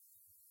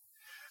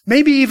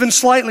 Maybe even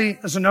slightly,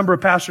 as a number of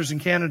pastors in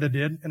Canada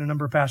did, and a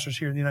number of pastors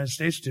here in the United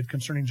States did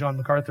concerning John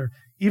MacArthur,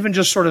 even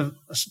just sort of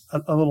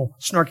a little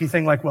snarky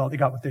thing like, well, they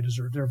got what they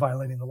deserved. They're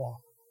violating the law.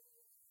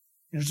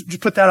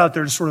 Just put that out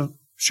there to sort of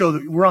show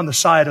that we're on the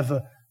side of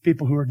the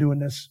people who are doing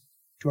this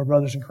to our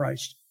brothers in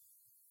Christ.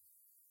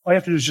 All you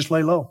have to do is just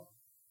lay low.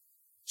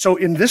 So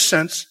in this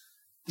sense,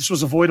 this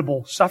was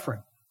avoidable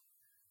suffering.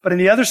 But in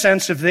the other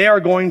sense, if they are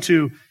going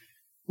to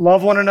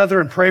love one another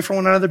and pray for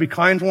one another, be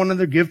kind to one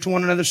another, give to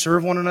one another,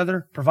 serve one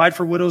another, provide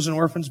for widows and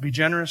orphans, be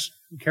generous,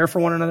 and care for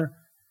one another,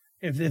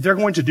 if they're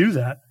going to do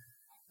that,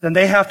 then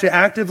they have to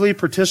actively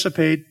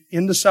participate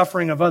in the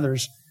suffering of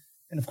others.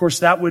 And of course,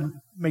 that would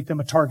make them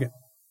a target.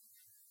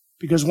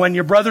 Because when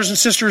your brothers and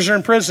sisters are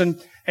in prison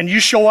and you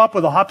show up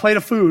with a hot plate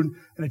of food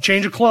and a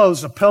change of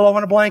clothes, a pillow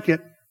and a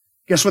blanket,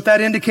 guess what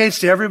that indicates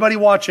to everybody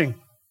watching?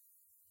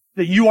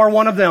 That you are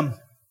one of them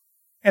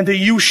and that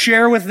you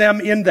share with them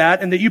in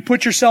that and that you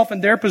put yourself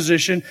in their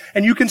position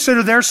and you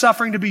consider their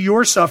suffering to be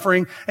your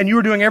suffering and you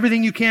are doing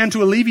everything you can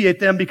to alleviate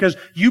them because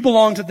you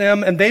belong to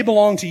them and they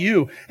belong to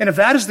you. And if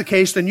that is the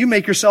case, then you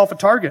make yourself a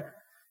target.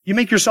 You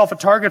make yourself a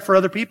target for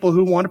other people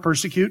who want to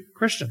persecute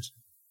Christians.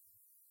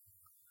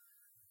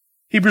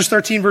 Hebrews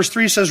 13 verse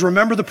 3 says,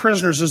 remember the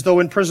prisoners as though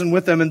in prison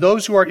with them and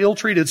those who are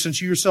ill-treated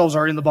since you yourselves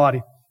are in the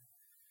body.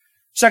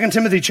 2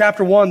 Timothy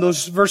chapter 1,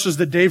 those verses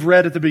that Dave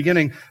read at the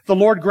beginning. The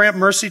Lord grant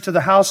mercy to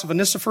the house of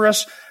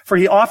Onesiphorus, for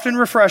he often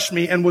refreshed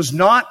me and was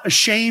not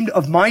ashamed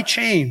of my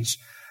chains.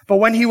 But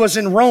when he was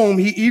in Rome,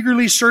 he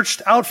eagerly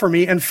searched out for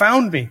me and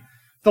found me.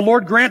 The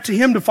Lord grant to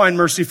him to find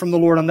mercy from the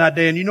Lord on that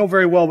day. And you know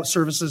very well what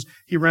services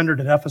he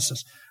rendered at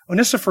Ephesus.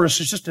 Onesiphorus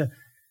is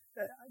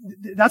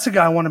that's a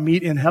guy I want to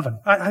meet in heaven.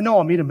 I know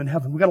I'll meet him in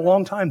heaven. We've got a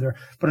long time there.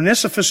 But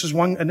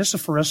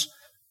Onesiphorus,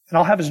 and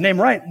I'll have his name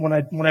right when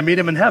I meet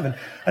him in heaven.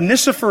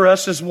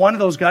 Onesiphorus is one of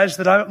those guys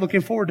that I'm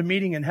looking forward to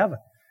meeting in heaven.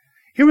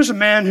 He was a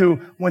man who,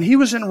 when he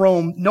was in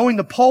Rome, knowing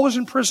that Paul was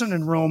in prison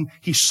in Rome,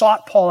 he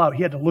sought Paul out.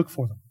 He had to look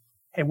for them.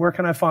 Hey, where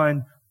can I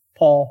find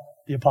Paul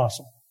the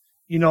apostle?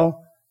 You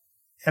know,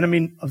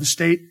 enemy of the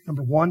state,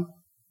 number one.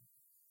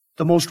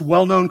 The most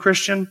well-known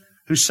Christian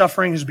whose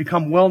suffering has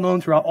become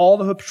well-known throughout all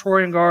the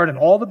Praetorian Guard and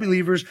all the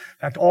believers. In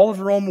fact, all of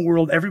the Roman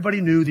world,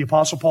 everybody knew the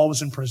Apostle Paul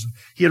was in prison.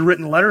 He had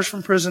written letters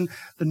from prison.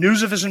 The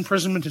news of his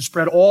imprisonment had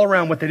spread all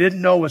around. What they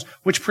didn't know was,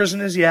 which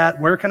prison is he at?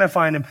 Where can I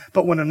find him?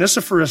 But when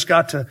Onesiphorus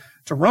got to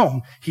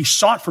Rome, he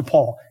sought for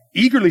Paul,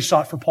 eagerly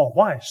sought for Paul.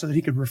 Why? So that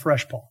he could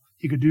refresh Paul.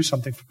 He could do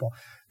something for Paul.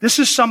 This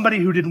is somebody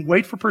who didn't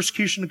wait for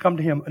persecution to come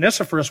to him.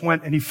 Onesiphorus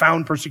went and he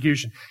found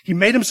persecution. He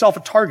made himself a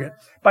target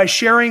by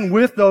sharing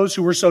with those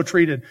who were so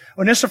treated.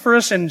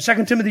 Onesiphorus in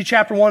 2 Timothy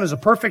chapter 1 is a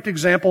perfect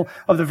example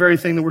of the very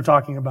thing that we're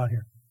talking about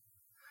here.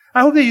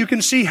 I hope that you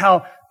can see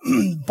how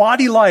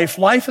body life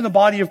in the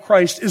body of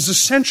Christ is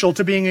essential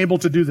to being able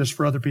to do this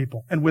for other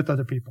people and with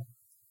other people.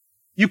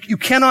 You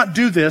cannot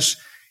do this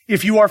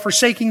if you are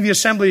forsaking the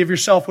assembly of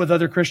yourself with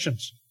other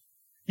Christians.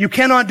 You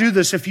cannot do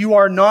this if you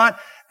are not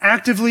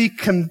actively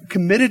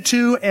committed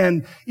to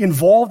and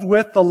involved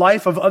with the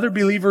life of other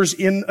believers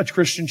in a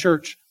Christian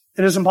church.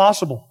 It is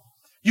impossible.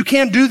 You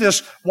can't do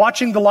this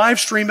watching the live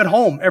stream at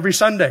home every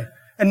Sunday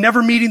and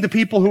never meeting the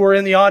people who are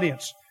in the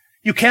audience.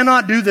 You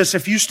cannot do this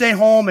if you stay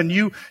home and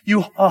you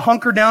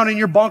hunker down in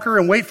your bunker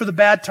and wait for the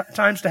bad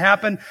times to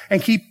happen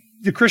and keep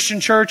the Christian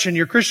church and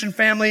your Christian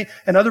family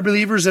and other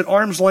believers at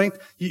arm's length.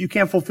 You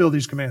can't fulfill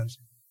these commands.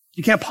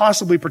 You can't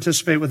possibly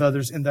participate with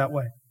others in that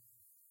way.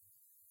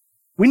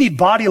 We need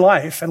body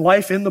life and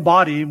life in the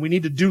body. We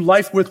need to do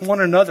life with one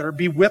another,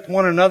 be with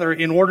one another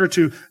in order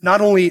to not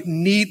only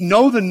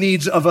know the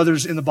needs of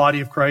others in the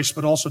body of Christ,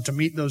 but also to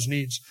meet those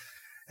needs.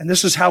 And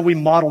this is how we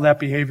model that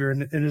behavior.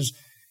 And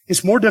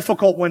it's more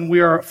difficult when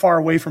we are far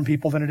away from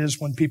people than it is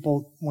when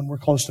we're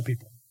close to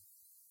people.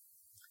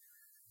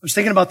 I was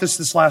thinking about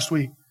this last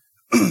week.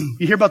 You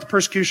hear about the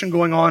persecution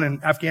going on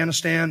in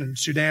Afghanistan and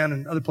Sudan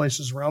and other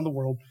places around the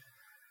world.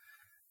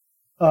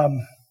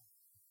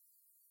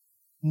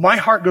 My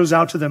heart goes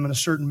out to them in a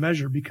certain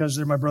measure because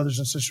they're my brothers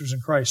and sisters in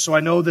Christ. So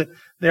I know that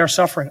they are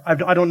suffering.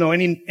 I don't know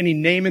any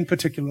name in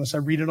particular unless I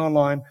read it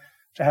online,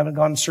 which I haven't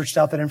gone and searched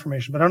out that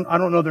information. But I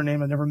don't know their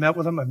name. I've never met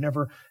with them. I've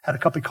never had a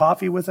cup of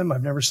coffee with them.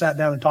 I've never sat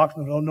down and talked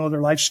to them. I don't know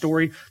their life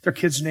story, their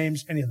kids'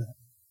 names, any of that.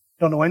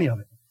 Don't know any of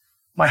it.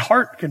 My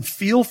heart can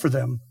feel for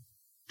them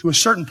to a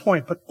certain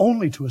point, but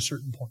only to a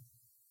certain point.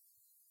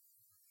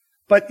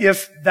 But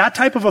if that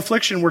type of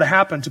affliction were to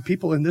happen to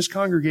people in this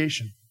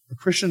congregation, the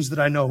Christians that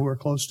I know who are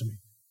close to me,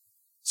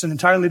 it's an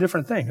entirely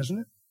different thing, isn't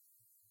it?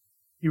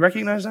 You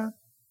recognize that?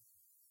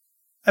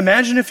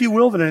 Imagine, if you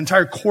will, that an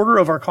entire quarter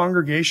of our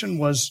congregation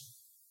was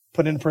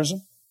put in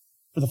prison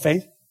for the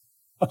faith.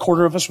 A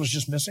quarter of us was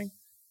just missing.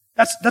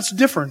 That's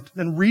different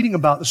than reading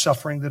about the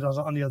suffering that is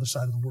on the other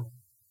side of the world.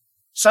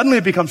 Suddenly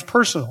it becomes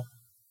personal.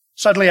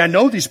 Suddenly I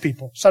know these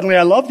people. Suddenly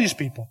I love these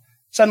people.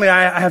 Suddenly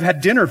I have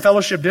had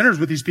fellowship dinners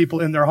with these people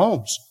in their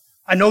homes.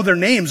 I know their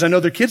names. I know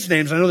their kids'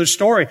 names. I know their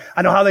story.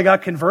 I know how they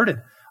got converted.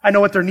 I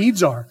know what their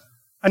needs are.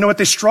 I know what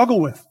they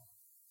struggle with.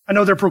 I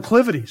know their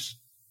proclivities.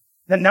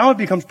 That now it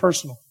becomes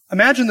personal.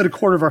 Imagine that a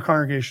quarter of our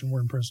congregation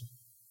were in prison.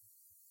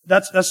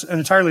 That's an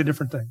entirely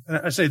different thing. And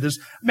I say this,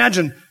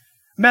 imagine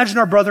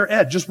our brother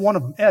Ed, just one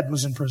of them, Ed,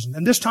 was in prison.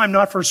 And this time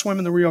not for a swim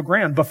in the Rio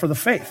Grande, but for the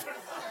faith.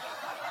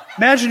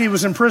 Imagine he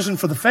was in prison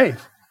for the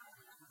faith.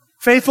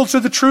 Faithful to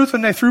the truth,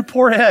 and they threw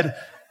poor Ed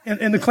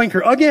in the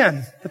clinker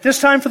again, but this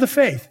time for the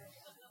faith.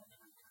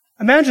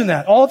 Imagine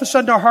that. All of a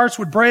sudden our hearts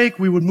would break.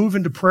 We would move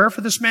into prayer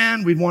for this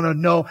man. We'd want to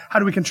know, how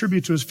do we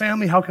contribute to his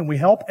family? How can we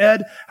help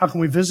Ed? How can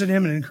we visit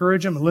him and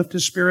encourage him and lift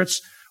his spirits?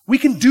 We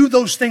can do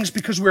those things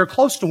because we are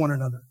close to one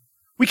another.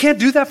 We can't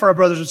do that for our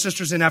brothers and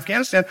sisters in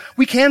Afghanistan.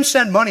 We can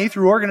send money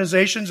through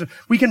organizations.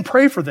 We can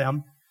pray for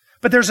them.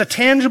 But there's a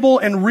tangible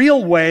and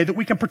real way that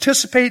we can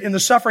participate in the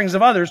sufferings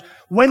of others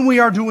when we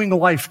are doing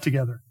life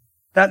together.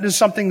 That is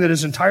something that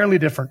is entirely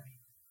different.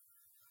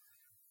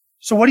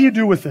 So what do you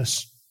do with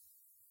this?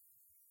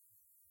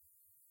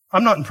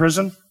 I'm not in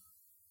prison.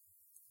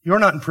 You're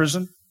not in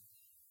prison.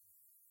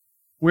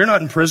 We're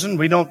not in prison.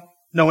 We don't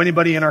know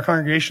anybody in our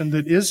congregation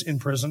that is in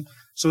prison.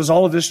 So is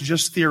all of this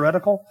just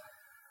theoretical?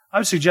 I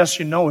would suggest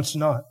you know it's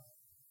not.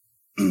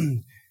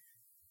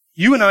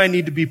 You and I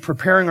need to be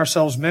preparing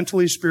ourselves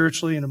mentally,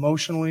 spiritually, and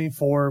emotionally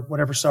for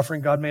whatever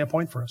suffering God may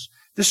appoint for us.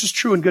 This is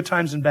true in good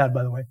times and bad,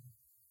 by the way.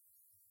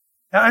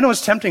 Now, I know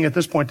it's tempting at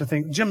this point to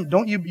think, Jim,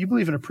 don't you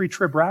believe in a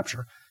pre-trib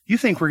rapture? You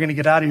think we're going to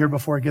get out of here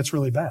before it gets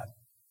really bad.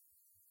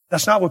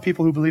 That's not what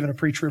people who believe in a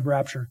pre-trib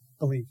rapture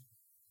believe.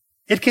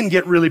 It can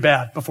get really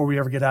bad before we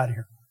ever get out of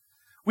here.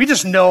 We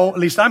just know, at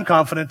least I'm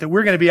confident, that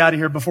we're going to be out of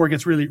here before it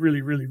gets really,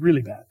 really, really,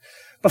 really bad.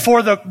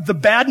 Before the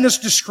badness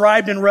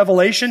described in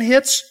Revelation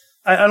hits,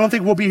 I don't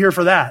think we'll be here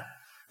for that.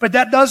 But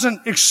that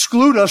doesn't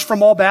exclude us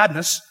from all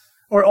badness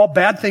or all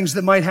bad things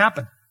that might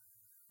happen.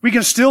 We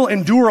can still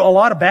endure a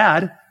lot of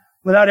bad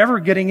without ever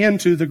getting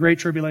into the Great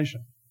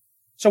Tribulation.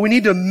 So we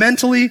need to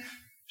mentally,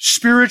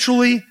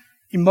 spiritually,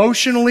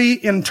 emotionally,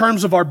 in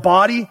terms of our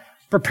body,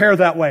 prepare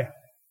that way.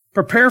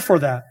 Prepare for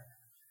that.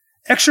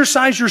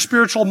 Exercise your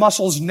spiritual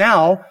muscles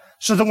now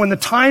so that when the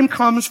time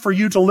comes for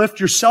you to lift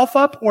yourself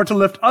up or to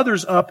lift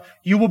others up,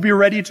 you will be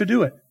ready to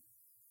do it.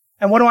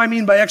 And what do I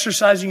mean by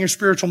exercising your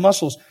spiritual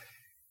muscles?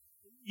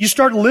 You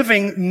start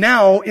living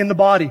now in the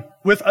body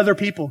with other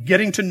people,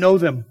 getting to know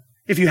them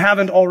if you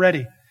haven't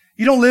already.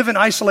 You don't live in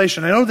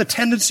isolation. I know the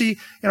tendency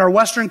in our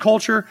Western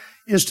culture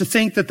is to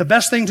think that the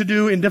best thing to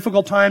do in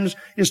difficult times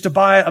is to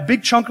buy a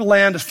big chunk of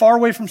land as far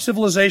away from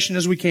civilization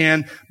as we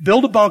can,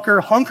 build a bunker,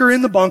 hunker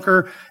in the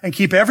bunker, and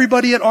keep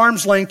everybody at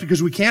arm's length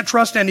because we can't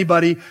trust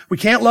anybody, we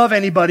can't love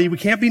anybody, we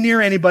can't be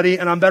near anybody,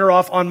 and I'm better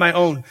off on my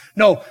own.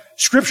 No,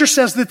 Scripture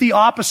says that the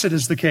opposite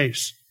is the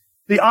case.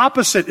 The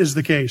opposite is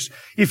the case.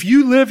 If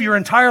you live your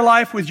entire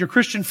life with your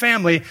Christian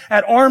family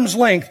at arm's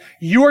length,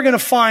 you are going to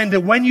find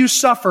that when you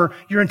suffer,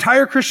 your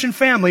entire Christian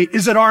family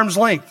is at arm's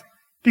length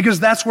because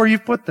that's where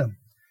you've put them.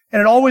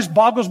 And it always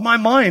boggles my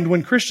mind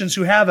when Christians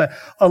who have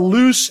a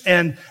loose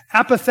and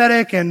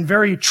apathetic and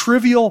very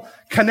trivial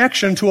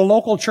connection to a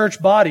local church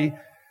body,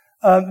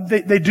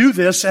 they do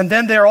this, and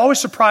then they're always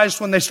surprised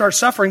when they start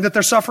suffering that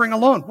they're suffering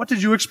alone. What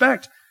did you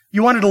expect?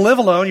 You wanted to live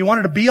alone. You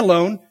wanted to be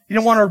alone. You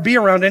didn't want to be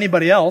around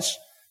anybody else.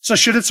 So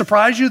should it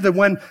surprise you that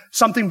when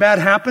something bad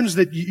happens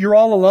that you're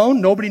all alone?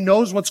 Nobody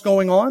knows what's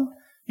going on?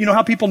 You know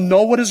how people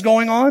know what is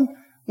going on?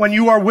 When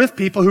you are with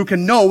people who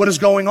can know what is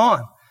going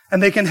on.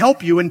 And they can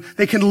help you and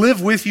they can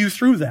live with you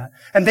through that.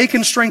 And they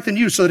can strengthen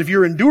you so that if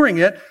you're enduring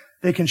it,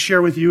 they can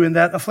share with you in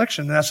that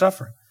affliction, that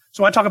suffering.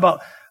 So when I talk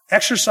about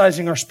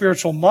exercising our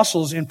spiritual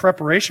muscles in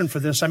preparation for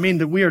this, I mean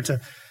that we are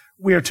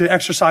to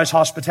exercise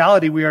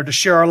hospitality. We are to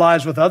share our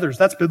lives with others.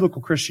 That's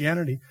biblical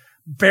Christianity.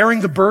 Bearing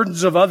the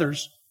burdens of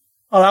others.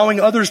 Allowing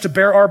others to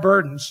bear our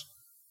burdens,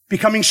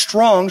 becoming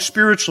strong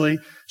spiritually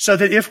so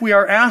that if we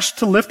are asked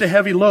to lift a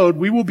heavy load,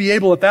 we will be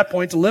able at that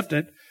point to lift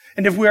it.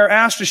 And if we are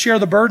asked to share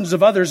the burdens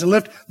of others and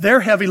lift their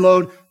heavy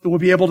load, then we'll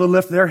be able to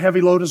lift their heavy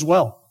load as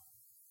well.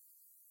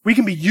 We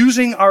can be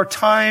using our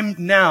time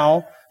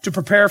now to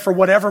prepare for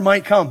whatever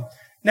might come.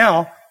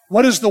 Now,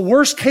 what is the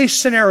worst case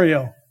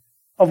scenario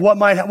of what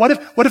might what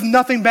if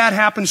nothing bad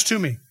happens to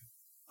me?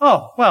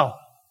 Oh, well,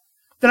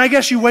 then I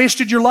guess you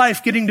wasted your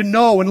life getting to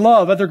know and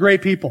love other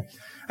great people.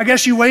 I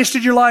guess you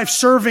wasted your life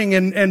serving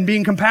and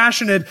being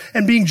compassionate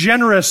and being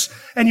generous.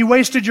 And you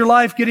wasted your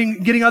life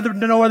getting to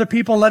know other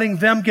people and letting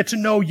them get to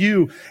know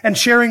you and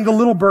sharing the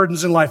little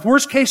burdens in life.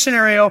 Worst case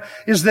scenario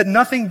is that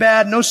nothing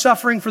bad, no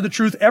suffering for the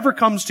truth ever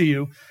comes to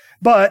you.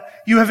 But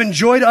you have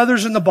enjoyed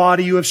others in the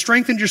body. You have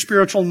strengthened your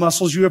spiritual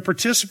muscles. You have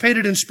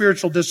participated in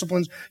spiritual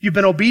disciplines. You've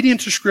been obedient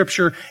to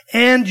Scripture,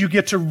 and you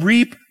get to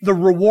reap the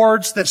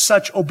rewards that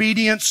such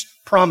obedience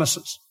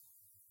promises.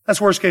 That's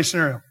worst case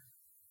scenario.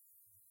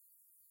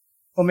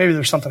 Well, maybe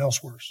there's something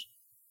else worse.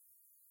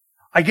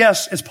 I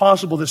guess it's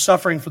possible that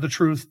suffering for the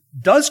truth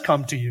does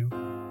come to you,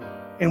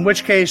 in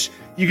which case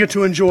you get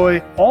to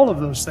enjoy all of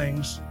those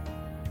things,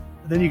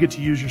 but then you get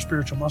to use your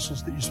spiritual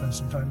muscles that you spend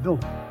some time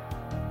building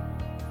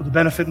for the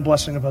benefit and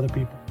blessing of other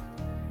people.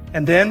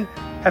 And then,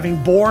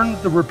 having borne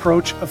the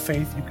reproach of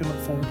faith, you can look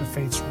forward to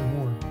faith's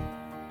reward.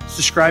 It's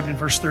described in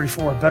verse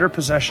 34, a better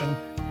possession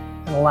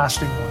and a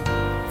lasting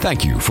one.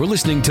 Thank you for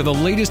listening to the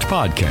latest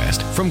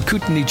podcast from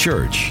Kootenai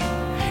Church.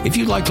 If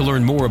you'd like to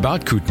learn more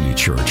about Kootenai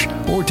Church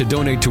or to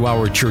donate to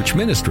our church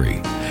ministry,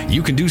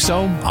 you can do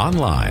so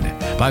online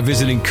by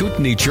visiting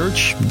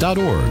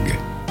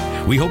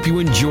kootenaichurch.org. We hope you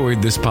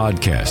enjoyed this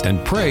podcast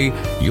and pray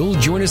you'll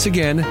join us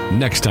again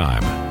next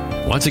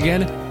time. Once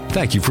again,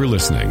 thank you for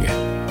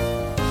listening.